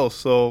let him go.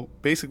 So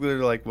basically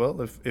they're like,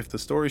 well, if the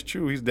story's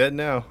true, he's dead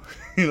now.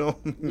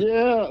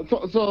 Yeah.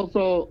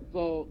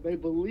 So they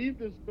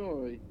believed his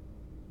story,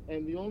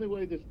 and the only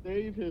way to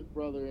save his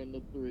brother and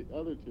the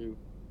other two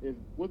is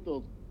with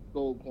those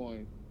gold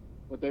coins,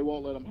 but they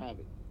won't let him have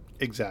it.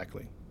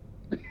 Exactly.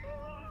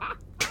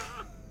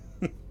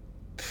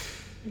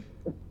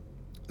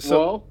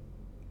 So,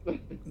 well,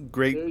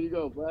 great. There you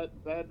go.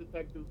 Bad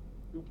Detective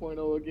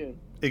 2.0 again.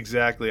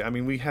 Exactly. I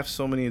mean, we have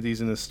so many of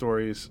these in the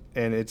stories,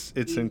 and it's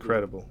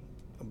incredible.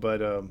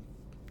 But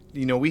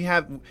we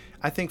have,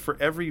 I think, for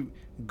every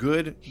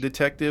good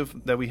detective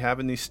that we have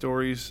in these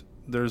stories,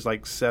 there's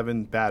like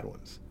 7 bad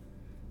ones.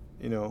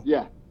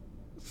 Yeah.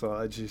 So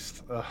I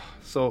just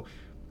so.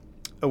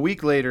 A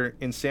week later,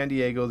 in San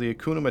Diego, the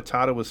Hakuna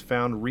Matata was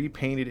found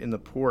repainted in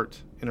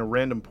a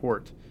random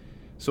port.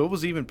 So it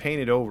was even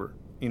painted over.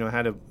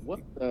 Had a...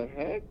 What the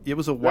heck? It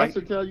was a white...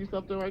 That should tell you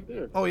something right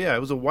there. Oh, yeah. It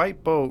was a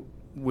white boat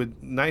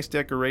with nice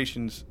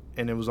decorations,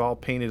 and it was all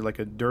painted like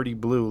a dirty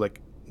blue,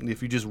 like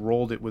if you just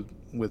rolled it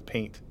with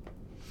paint.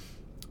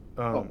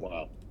 Oh,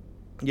 wow.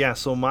 Yeah,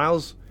 so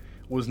Miles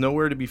was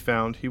nowhere to be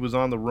found. He was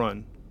on the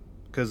run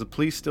because the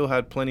police still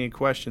had plenty of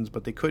questions,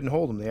 but they couldn't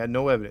hold him. They had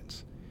no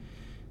evidence.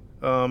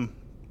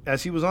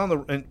 As he was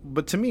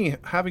but to me,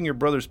 having your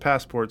brother's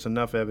passport's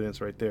enough evidence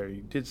right there.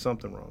 You did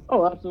something wrong.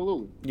 Oh,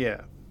 absolutely.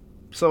 Yeah.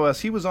 So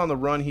as he was on the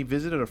run, he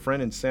visited a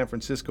friend in San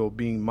Francisco,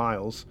 being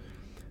Miles,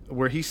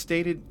 where he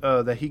stated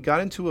that he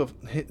got into a.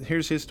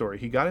 Here's his story.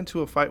 He got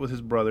into a fight with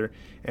his brother,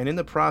 and in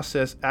the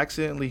process,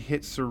 accidentally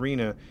hit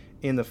Serena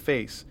in the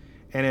face.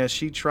 And as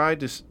she tried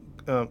to,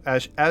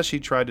 as she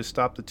tried to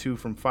stop the two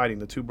from fighting,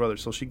 the two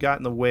brothers, so she got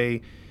in the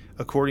way,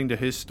 according to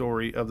his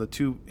story, of the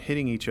two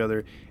hitting each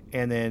other,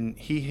 and then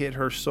he hit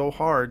her so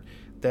hard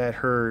that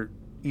her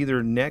either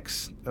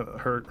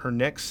her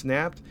neck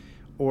snapped,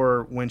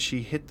 or when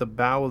she hit the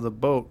bow of the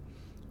boat,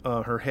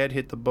 her head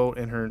hit the boat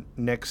and her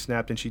neck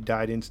snapped and she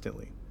died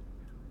instantly.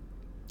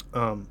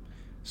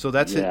 So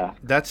that's it.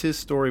 That's his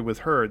story with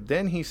her.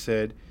 Then he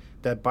said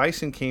that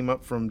Bison came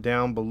up from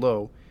down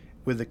below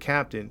with the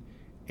captain,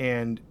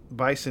 and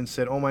Bison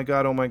said, "Oh my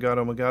God, oh my God,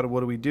 oh my God,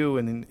 what do we do?"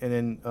 And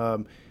then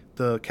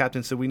the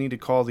captain said, "We need to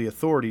call the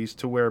authorities."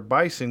 To where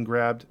Bison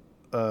grabbed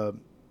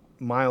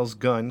Miles'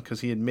 gun, because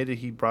he admitted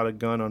he brought a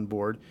gun on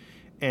board,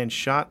 and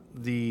shot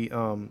the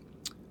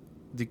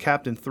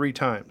captain 3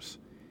 times.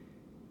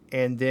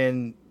 And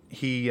then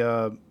he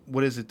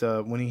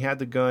when he had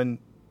the gun,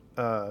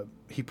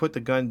 he put the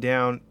gun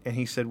down and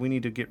he said, "We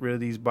need to get rid of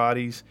these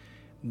bodies."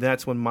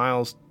 That's when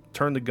Miles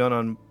turned the gun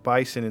on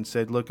Bison and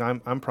said, "Look,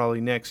 I'm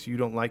probably next. You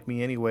don't like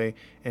me anyway."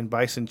 And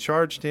Bison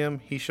charged him.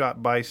 He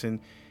shot Bison,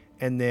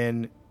 and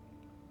then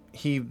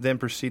he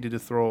proceeded to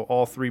throw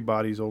all 3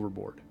 bodies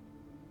overboard.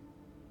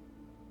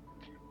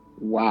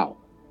 Wow.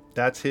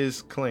 That's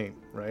his claim,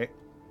 right?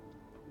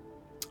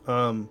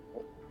 Oh,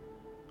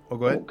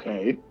 go ahead.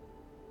 Okay.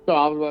 So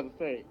I was about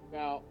to say,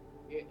 now,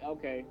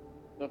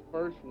 the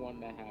first one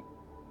that happened,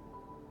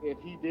 if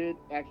he did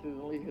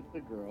accidentally hit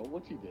the girl,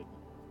 which he did,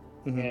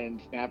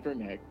 and snapped her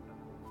neck,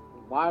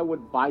 why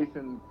would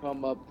Bison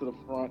come up to the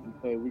front and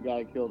say, "We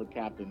gotta kill the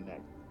captain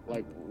next"?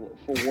 Like,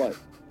 for what?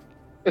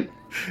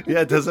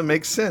 Yeah, it doesn't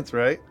make sense,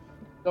 right?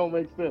 Don't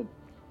make sense.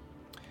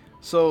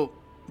 So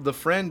the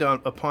friend,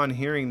 upon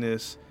hearing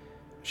this,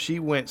 she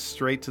went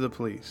straight to the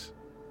police,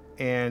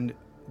 and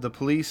the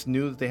police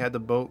knew that they had the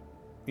boat.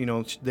 You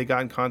know, they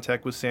got in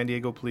contact with San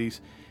Diego police,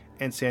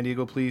 and San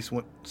Diego police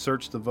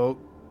searched the boat,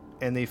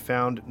 and they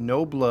found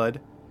no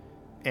blood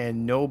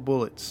and no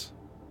bullets,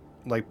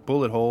 like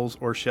bullet holes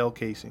or shell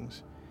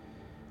casings.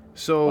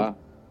 So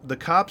the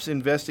cops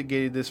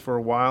investigated this for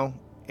a while,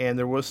 and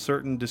there was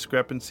certain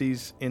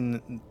discrepancies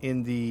on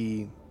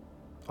the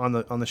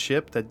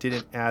ship that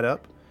didn't add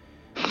up.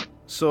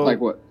 So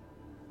like what?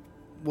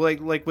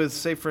 Like with,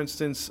 say for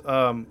instance,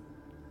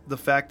 the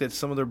fact that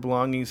some of their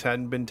belongings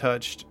hadn't been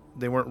touched.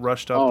 They weren't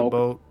rushed off the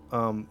boat.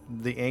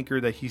 The anchor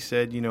that he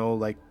said,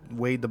 like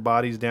weighed the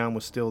bodies down,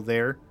 was still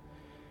there.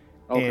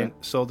 Okay. And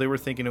so they were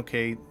thinking,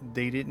 okay,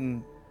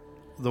 the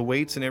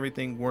weights and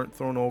everything weren't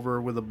thrown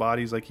over with the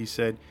bodies like he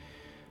said.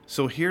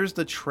 So here's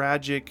the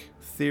tragic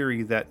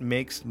theory that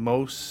makes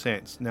most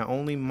sense. Now,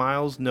 only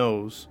Miles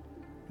knows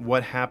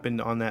what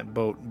happened on that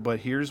boat, but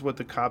here's what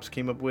the cops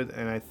came up with,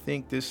 and I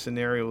think this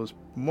scenario is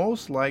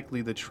most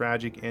likely the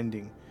tragic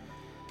ending.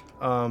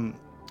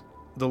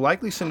 The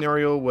likely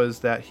scenario was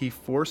that he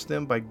forced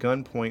them by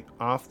gunpoint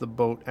off the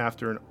boat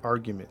after an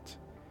argument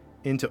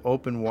into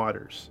open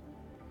waters.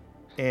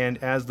 And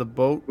as the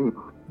boat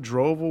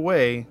drove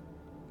away,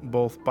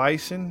 both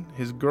Bison,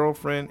 his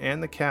girlfriend,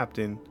 and the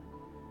captain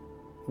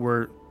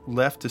were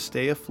left to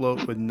stay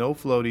afloat with no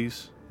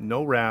floaties,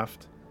 no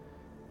raft,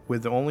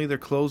 with only their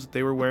clothes that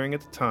they were wearing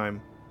at the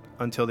time,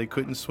 until they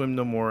couldn't swim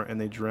no more and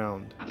they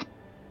drowned.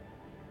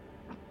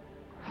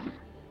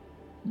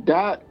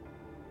 That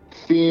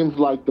seems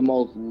like the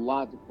most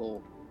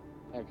logical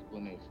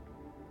explanation.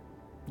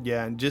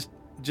 Yeah, and just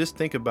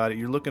think about it.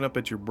 You're looking up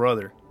at your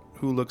brother,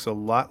 who looks a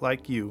lot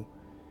like you,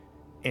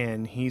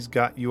 and he's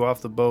got you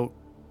off the boat.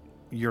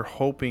 You're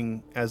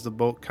hoping, as the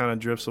boat kind of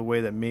drifts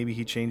away, that maybe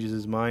he changes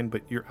his mind,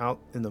 but you're out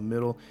in the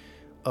middle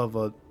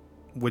of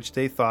which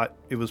they thought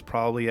it was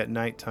probably at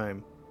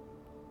nighttime.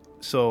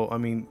 So, I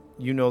mean,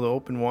 the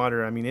open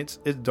water, I mean, it's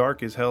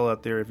dark as hell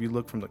out there if you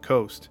look from the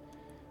coast.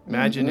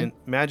 Imagine in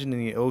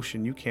the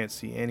ocean, you can't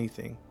see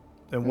anything.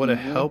 And what a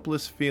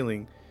helpless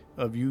feeling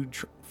of you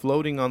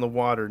floating on the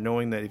water,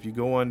 knowing that if you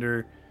go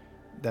under,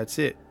 that's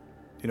it.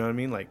 You know what I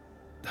mean? Like,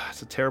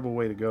 it's a terrible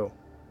way to go.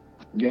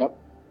 Yep.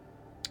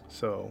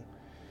 So,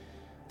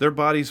 their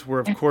bodies were,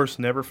 of course,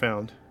 never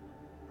found.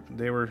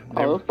 It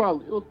was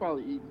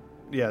probably eaten.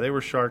 Yeah, they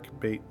were shark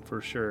bait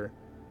for sure.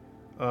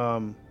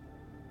 And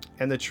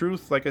the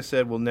truth, like I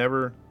said, will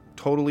never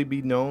totally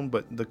be known,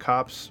 but the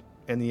cops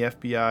and the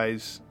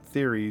FBI's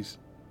theories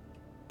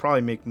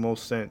probably make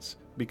most sense,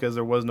 because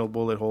there was no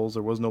bullet holes,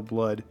 there was no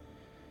blood.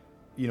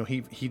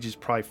 He just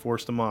probably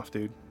forced them off,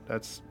 dude.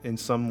 That's in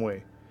some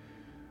way.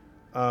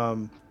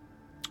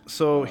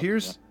 So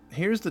here's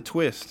the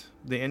twist,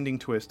 the ending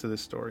twist to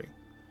this story.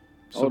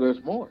 So,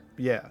 there's more.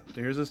 Yeah,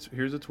 here's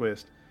a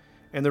twist.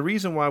 And the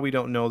reason why we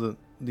don't know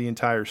the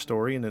entire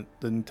story, and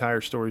the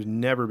entire story's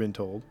never been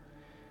told,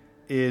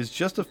 is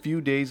just a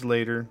few days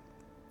later,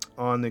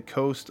 on the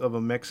coast of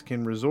a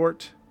Mexican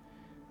resort,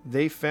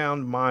 they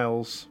found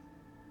Miles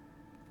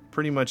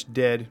pretty much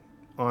dead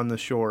on the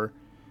shore,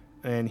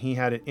 and he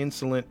had an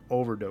insulin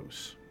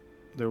overdose.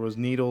 there was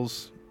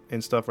needles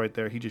and stuff right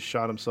there. He just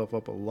shot himself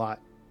up a lot,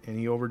 and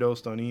he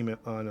overdosed on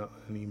on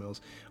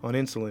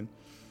insulin.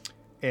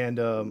 And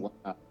Wow.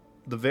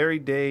 the very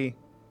day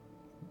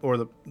or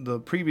the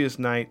previous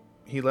night,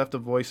 he left a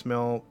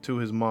voicemail to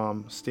his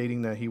mom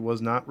stating that he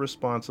was not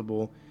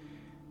responsible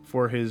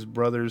for his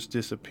brother's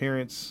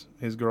disappearance,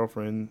 his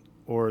girlfriend,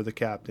 or the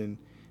captain.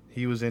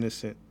 He was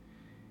innocent.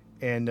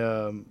 And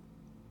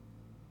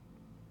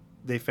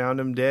they found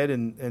him dead,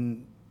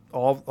 and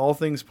all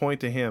things point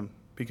to him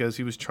because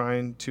he was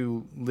trying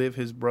to live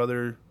his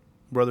brother's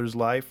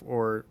life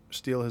or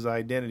steal his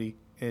identity,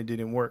 and it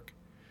didn't work.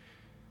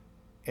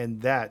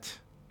 And that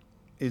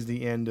is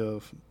the end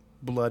of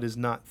Blood is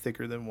Not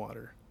Thicker Than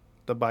Water,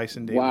 the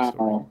Bison Dele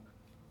story. Wow.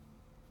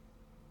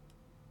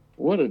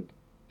 What a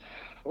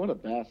what a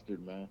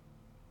bastard, man.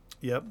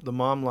 Yep, the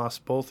mom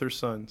lost both her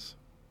sons.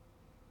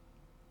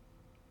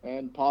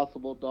 And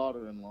possible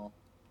daughter-in-law.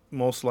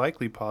 Most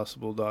likely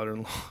possible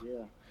daughter-in-law.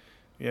 Yeah.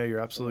 Yeah, you're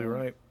absolutely Um,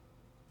 right.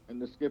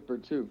 and the skipper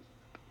too.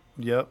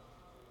 Yep.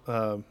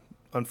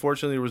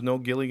 Unfortunately, there was no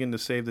Gilligan to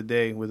save the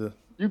day with a.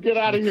 You get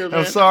out of here, I'm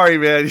man. sorry,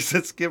 man. You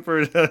said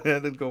Skipper. I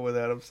had to go with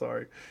that. I'm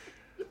sorry.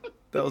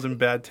 That was in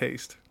bad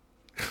taste.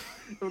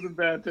 It was a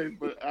bad taste,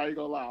 but I ain't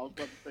gonna lie. I was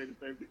about to say the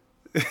same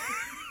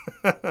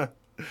thing.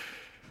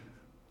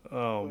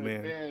 Oh But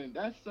man. man,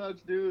 that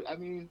sucks, dude. I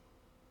mean,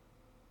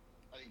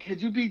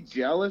 could you be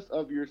jealous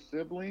of your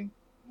sibling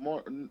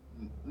more,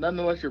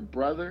 nonetheless your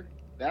brother,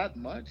 that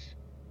much?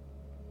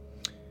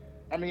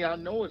 I mean, I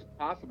know it's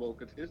possible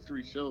because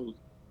history shows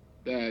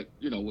that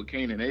with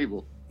Cain and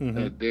Abel Hmm.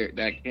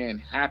 that can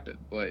happen.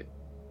 But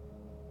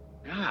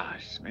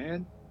gosh,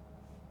 man,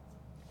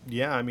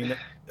 Yeah, I mean,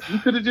 you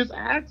could have just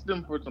asked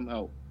them for some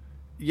help.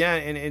 yeah,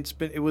 and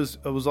it was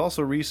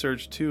also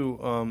researched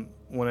too.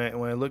 When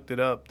I looked it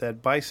up,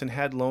 that Bison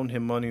had loaned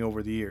him money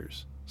over the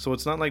years. So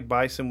it's not like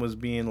Bison was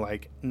being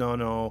like, no,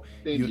 no,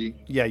 Stingy.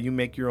 you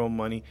make your own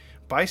money.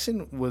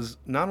 Bison was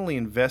not only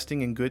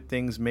investing in good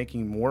things,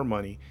 making more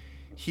money,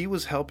 he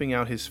was helping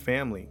out his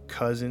family,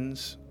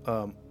 cousins.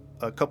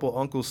 A couple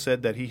uncles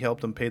said that he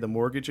helped them pay the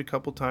mortgage a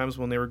couple times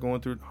when they were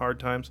going through hard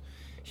times.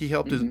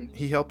 Hmm.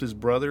 He helped his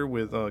brother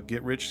with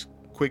get rich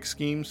quick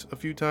schemes a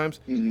few times,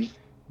 Hmm.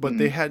 but Hmm.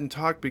 they hadn't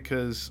talked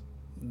because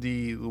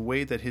the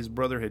way that his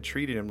brother had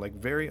treated him, like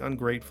very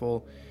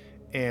ungrateful,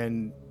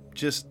 and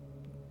just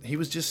he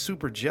was just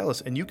super jealous,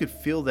 and you could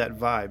feel that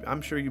vibe.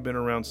 I'm sure you've been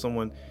around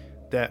someone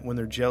that when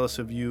they're jealous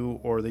of you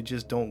or they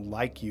just don't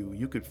like you,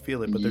 you could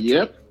feel it,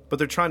 Yep. but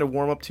they're trying to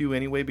warm up to you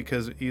anyway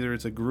because either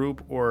it's a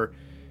group or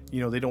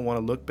they don't want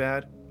to look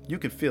bad. You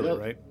could feel it, Yep.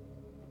 right?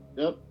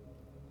 Yep.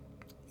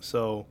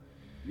 So,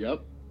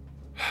 Yep.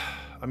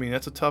 I mean,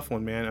 that's a tough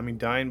one, man. I mean,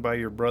 dying by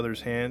your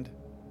brother's hand,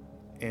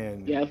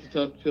 and Yeah, it's a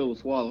tough pill to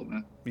swallow,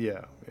 man.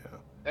 yeah,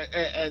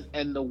 yeah.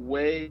 And the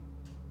way,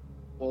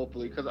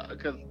 hopefully, because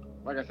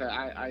like I said,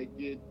 I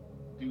did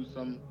do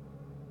some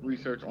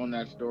research on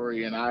that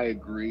story, and I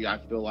agree. I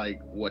feel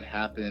like what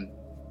happened,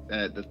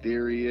 that the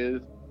theory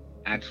is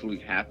actually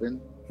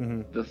happened.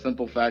 Hmm. The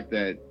simple fact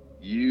that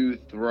you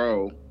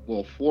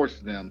force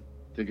them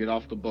to get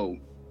off the boat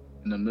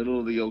in the middle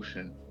of the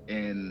ocean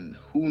and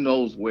who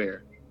knows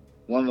where,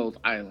 one of those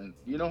islands.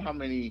 You know how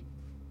many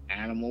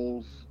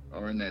animals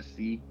are in that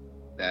sea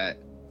that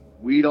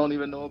we don't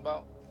even know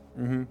about?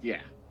 Hmm.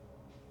 Yeah.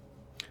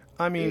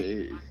 I mean,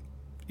 It,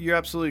 you're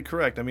absolutely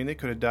correct. I mean, they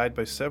could have died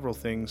by several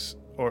things,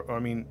 or I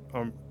mean,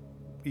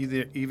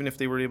 either even if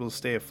they were able to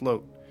stay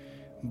afloat.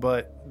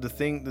 But the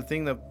thing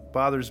that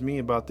bothers me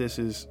about this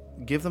is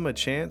give them a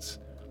chance.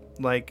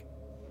 Like,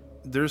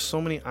 there's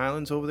so many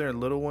islands over there,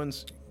 little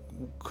ones.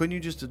 Couldn't you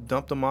just have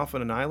dumped them off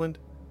on an island,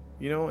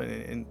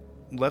 and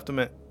left them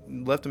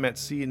at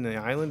sea in the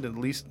island? At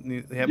least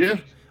they have yeah.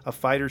 a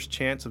fighter's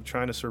chance of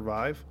trying to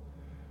survive.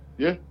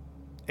 Yeah.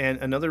 And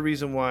another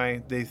reason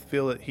why they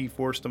feel that he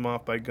forced them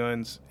off by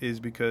guns is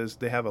because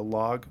they have a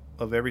log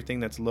of everything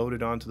that's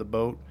loaded onto the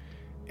boat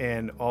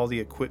and all the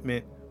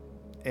equipment,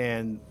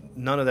 and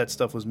none of that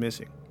stuff was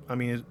missing. I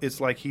mean,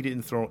 it's like he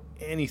didn't throw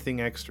anything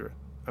extra.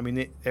 I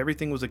mean,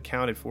 everything was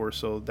accounted for,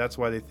 so that's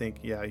why they think,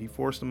 yeah, he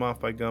forced them off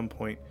by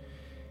gunpoint,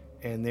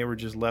 and they were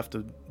just left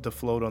to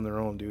float on their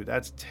own, dude.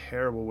 That's a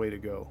terrible way to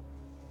go.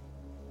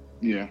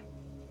 Yeah.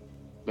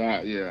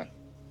 Yeah.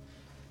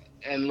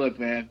 And look,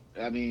 man,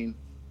 I mean,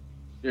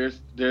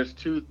 there's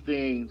two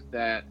things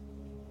that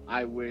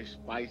I wish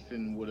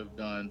Bison would have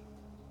done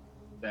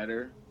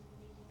better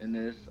in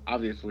this.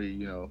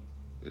 Obviously,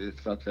 it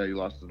sucks that he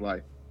lost his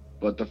life.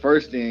 But the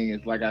first thing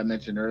is, like I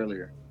mentioned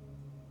earlier,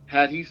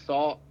 had he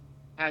saw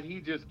had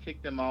he just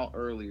kicked them out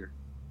earlier,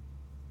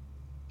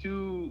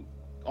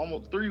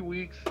 almost 3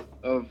 weeks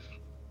of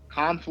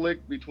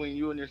conflict between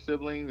you and your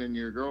siblings and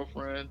your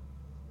girlfriend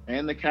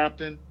and the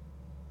captain,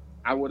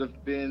 I would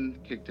have been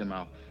kicked him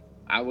out.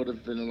 I would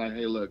have been like,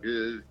 hey, look,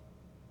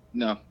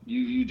 no,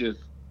 you just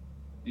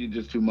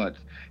too much.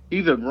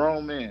 He's a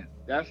grown man.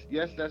 That's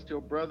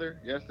your brother.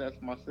 Yes, that's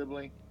my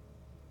sibling.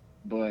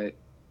 But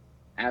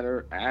at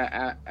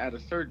a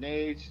certain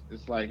age,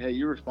 it's like, hey,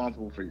 you're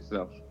responsible for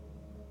yourself.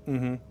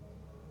 Hmm.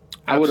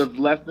 I would have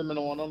left them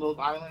in one of those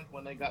islands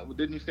when they got.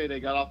 Didn't you say they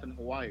got off in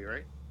Hawaii,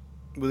 right?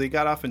 Well, they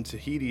got off in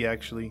Tahiti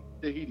actually.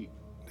 Tahiti.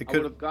 They I would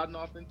could. have gotten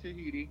off in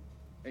Tahiti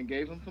and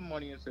gave him some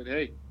money and said,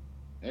 hey,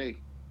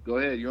 go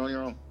ahead, you're on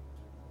your own.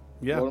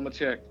 Yeah. Wrote him a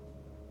check.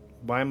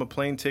 Buy him a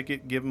plane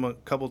ticket, give him a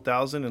couple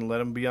thousand, and let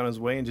him be on his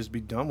way, and just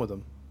be done with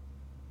him.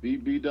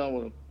 Be done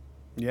with him.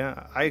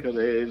 Yeah, because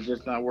it's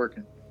just not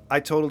working. I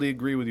totally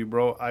agree with you,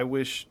 bro. I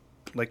wish,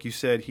 like you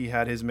said, he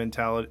had his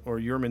mentality or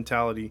your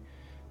mentality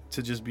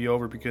to just be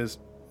over, because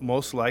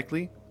most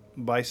likely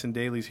Bison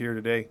Dele's here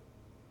today.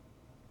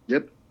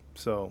 Yep.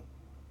 So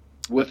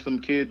with some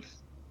kids.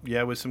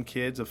 Yeah, with some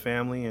kids, a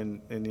family,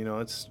 and you know,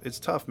 it's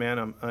tough,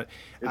 man.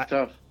 It's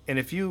tough. And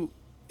if you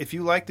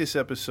like this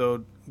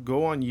episode,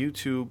 go on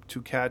YouTube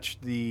to catch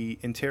the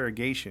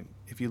interrogation.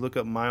 If you look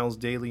up Miles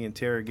Daly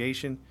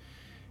interrogation,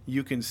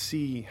 you can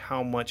see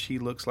how much he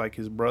looks like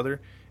his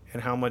brother,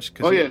 and how much.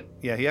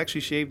 He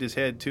actually shaved his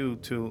head too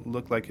to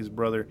look like his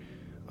brother.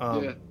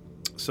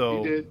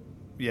 So he did.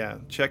 Yeah,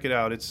 check it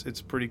out.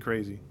 It's pretty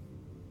crazy.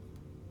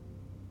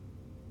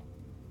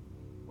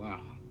 Wow.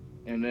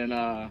 And then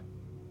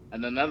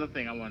and another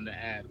thing I wanted to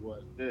add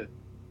was this.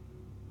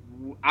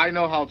 I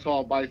know how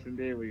tall Bison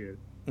Dele is.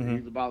 Mm-hmm.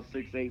 He's about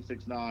 6'8",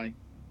 6'9",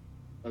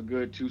 a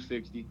good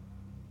 260.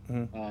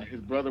 Mm-hmm. His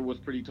brother was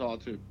pretty tall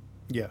too.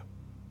 Yeah.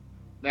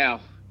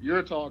 Now, you're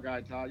a tall guy,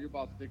 Todd. You're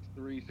about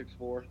 6'3", 6'4".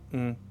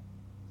 Mm-hmm.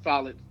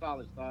 Solid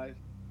size.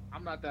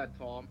 I'm not that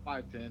tall.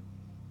 I'm 5'10".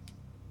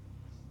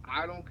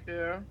 I don't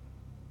care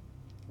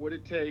what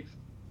it takes.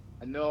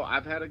 I know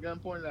I've had a gun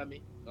pointed at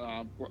me.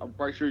 I'm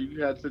quite sure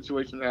you had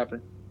situations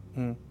happen.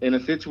 Mm. In a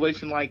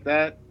situation like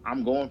that,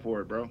 I'm going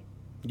for it, bro.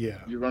 Yeah.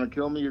 You're going to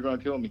kill me, you're going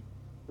to kill me.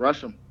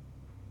 Rush him.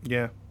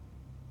 Yeah.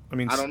 I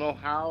mean, I don't know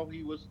how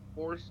he was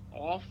forced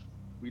off.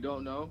 We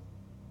don't know.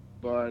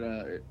 But,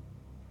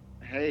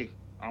 hey,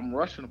 I'm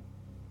rushing him.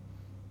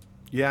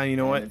 Yeah, you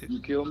know what? If you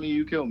kill me,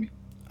 you kill me.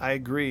 I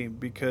agree,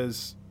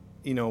 because,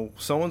 you know,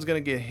 someone's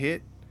going to get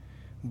hit,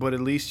 but at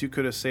least you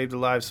could have saved a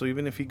life. So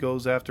even if he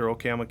goes after,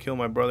 okay, I'm going to kill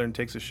my brother, and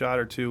takes a shot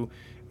or two,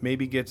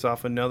 maybe gets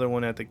off another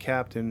one at the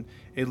captain,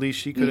 at least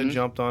she could have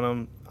jumped on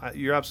him.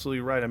 You're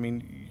absolutely right. I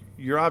mean,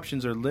 your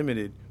options are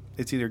limited.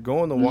 It's either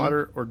go in the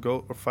water or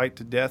go or fight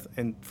to death.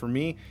 And for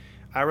me,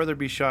 I'd rather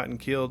be shot and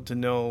killed to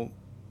know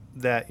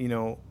that, you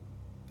know,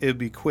 it would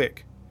be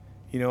quick,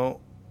 you know,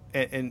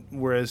 and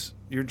whereas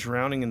you're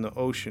drowning in the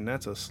ocean,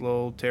 that's a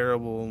slow,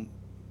 terrible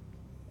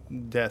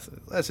death.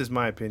 That's just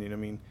my opinion. I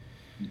mean,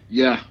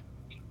 yeah.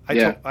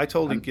 I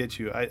totally get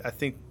you. I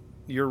think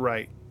you're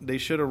right. They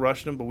should have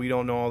rushed him, but we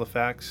don't know all the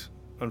facts,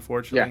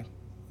 unfortunately. Yeah.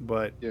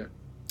 But yeah,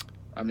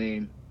 I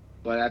mean,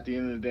 but at the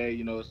end of the day,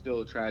 you know, it's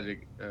still a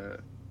tragic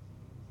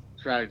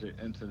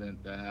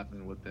incident that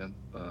happened with them.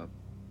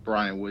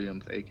 Brian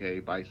Williams, aka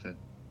Bison,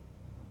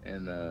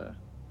 and the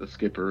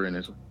skipper and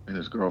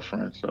his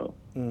girlfriend. So,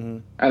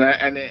 and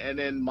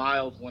then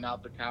Miles went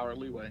out the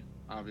cowardly way,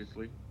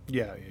 obviously.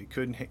 Yeah, he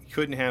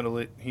couldn't handle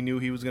it. He knew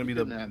he was going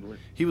to be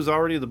he was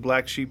already the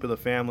black sheep of the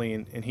family,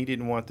 and he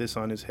didn't want this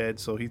on his head,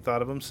 so he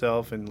thought of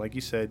himself, and like you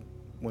said,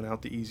 went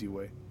out the easy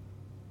way.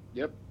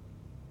 Yep.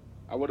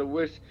 I would have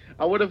wished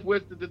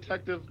the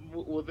detective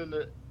was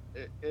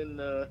in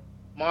the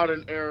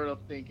modern era of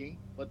thinking,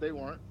 but they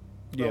weren't.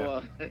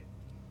 So, yeah.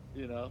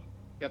 You know,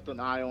 kept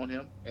an eye on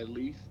him at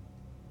least.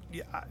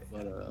 Yeah,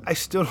 I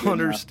still don't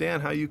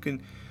understand how you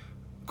can,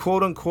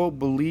 quote unquote,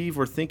 believe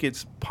or think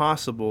it's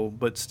possible,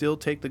 but still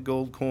take the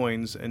gold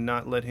coins and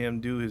not let him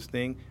do his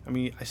thing. I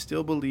mean, I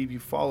still believe you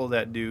follow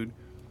that dude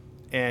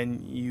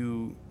and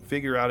you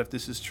figure out if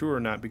this is true or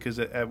not, because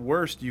at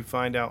worst you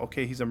find out,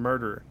 okay, he's a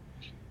murderer,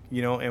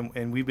 you know,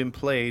 and we've been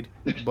played,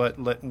 but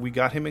we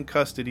got him in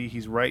custody.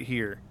 He's right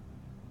here.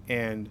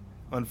 And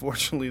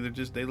unfortunately,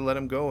 they let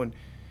him go.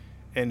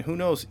 And who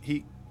knows,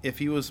 if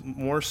he was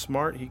more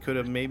smart, he could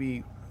have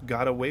maybe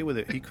got away with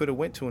it. He could have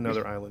went to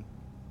another island.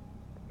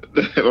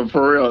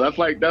 For real, that's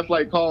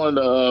like calling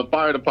the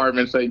fire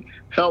department and saying,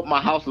 "Help! My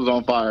house is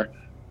on fire."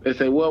 They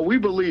say, "Well, we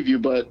believe you,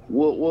 but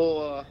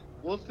we'll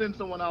send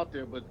someone out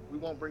there, but we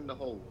won't bring the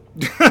hose."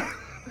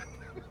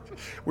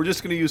 We're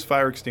just going to use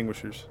fire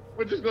extinguishers.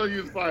 We're just going to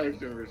use fire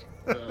extinguishers,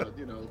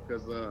 you know,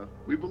 because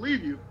we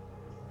believe you.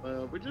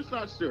 We're just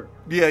not sure.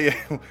 Yeah.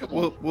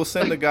 We'll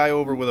send the guy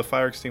over with a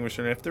fire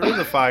extinguisher, and if there is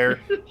a fire,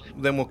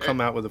 then we'll come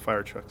out with the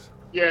fire trucks.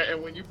 Yeah,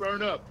 and when you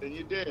burn up and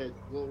you're dead,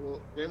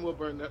 we'll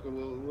burn that.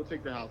 We'll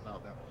take the house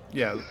out now.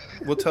 Yeah,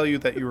 we'll tell you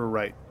that you were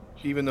right,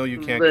 even though you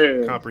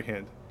can't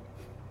comprehend.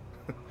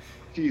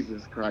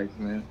 Jesus Christ,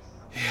 man.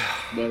 Yeah.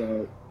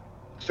 But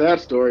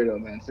sad story though,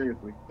 man.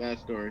 Seriously, sad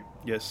story.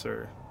 Yes,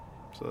 sir.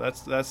 So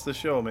that's the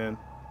show, man.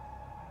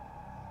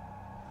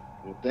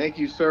 Well, thank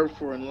you, sir,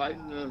 for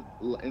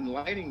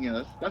enlightening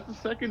us. That's the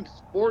second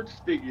sports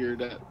figure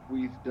that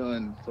we've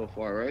done so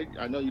far, right?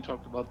 I know you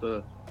talked about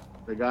the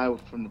guy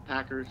from the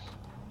Packers.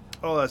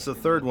 Oh, that's the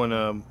third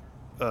one.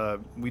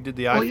 We did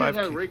the I-5.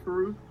 Yeah, Ray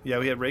Caruth. Yeah,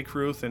 we had Ray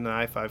Caruth and the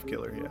I-5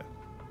 killer. Yeah.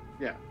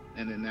 Yeah,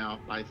 and then now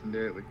Bison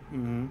Dele.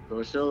 Mm-hmm. So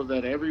it shows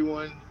that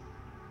everyone,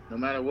 no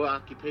matter what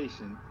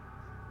occupation,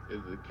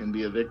 can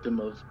be a victim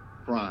of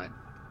crime.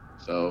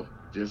 So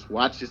just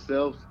watch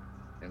yourselves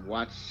and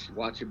watch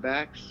your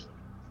backs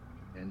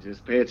and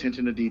just pay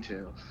attention to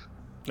details.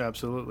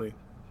 Absolutely.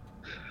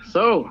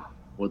 So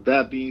with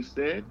that being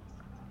said,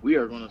 we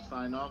are going to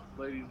sign off,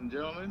 ladies and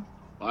gentlemen.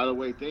 By the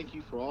way, thank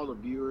you for all the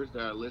viewers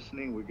that are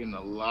listening. We're getting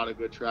a lot of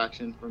good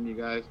traction from you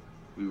guys.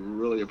 We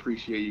really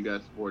appreciate you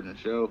guys supporting the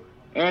show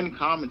and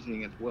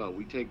commenting as well.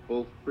 We take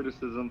both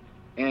criticism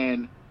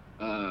and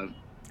uh,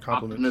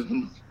 Compliments.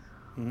 optimism,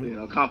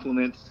 Hmm.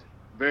 compliments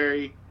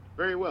very,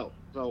 very well.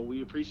 So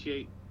we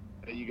appreciate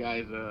that you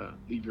guys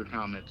leave your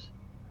comments.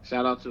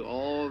 Shout out to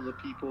all the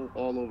people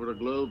all over the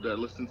globe that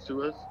listens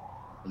to us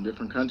from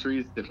different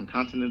countries, different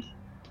continents,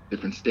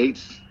 different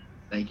states.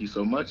 Thank you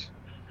so much.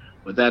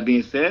 With that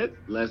being said,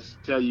 let's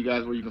tell you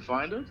guys where you can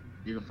find us.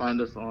 You can find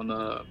us on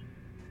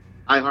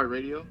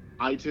iHeartRadio,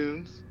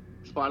 iTunes,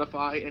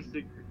 Spotify,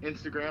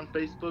 Instagram,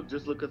 Facebook.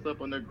 Just look us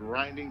up on the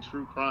Grinding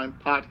True Crime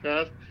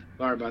Podcast.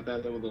 Sorry about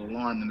that. There was an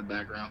alarm in the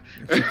background.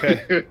 It's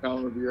okay. I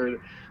don't know if you heard it.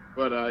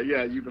 But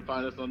yeah, you can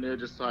find us on there.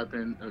 Just type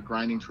in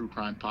Grinding True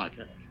Crime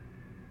Podcast.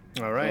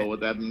 All So right.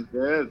 with that being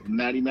said,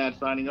 Matty Matt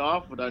signing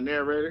off with our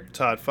narrator.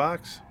 Todd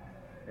Fox.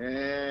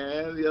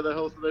 And the other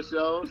host of the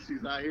show.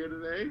 She's not here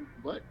today,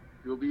 but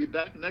she'll be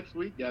back next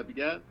week, Gabby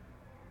Gab.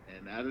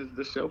 And that is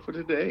the show for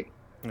today.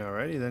 All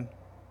righty then.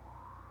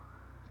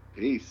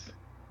 Peace.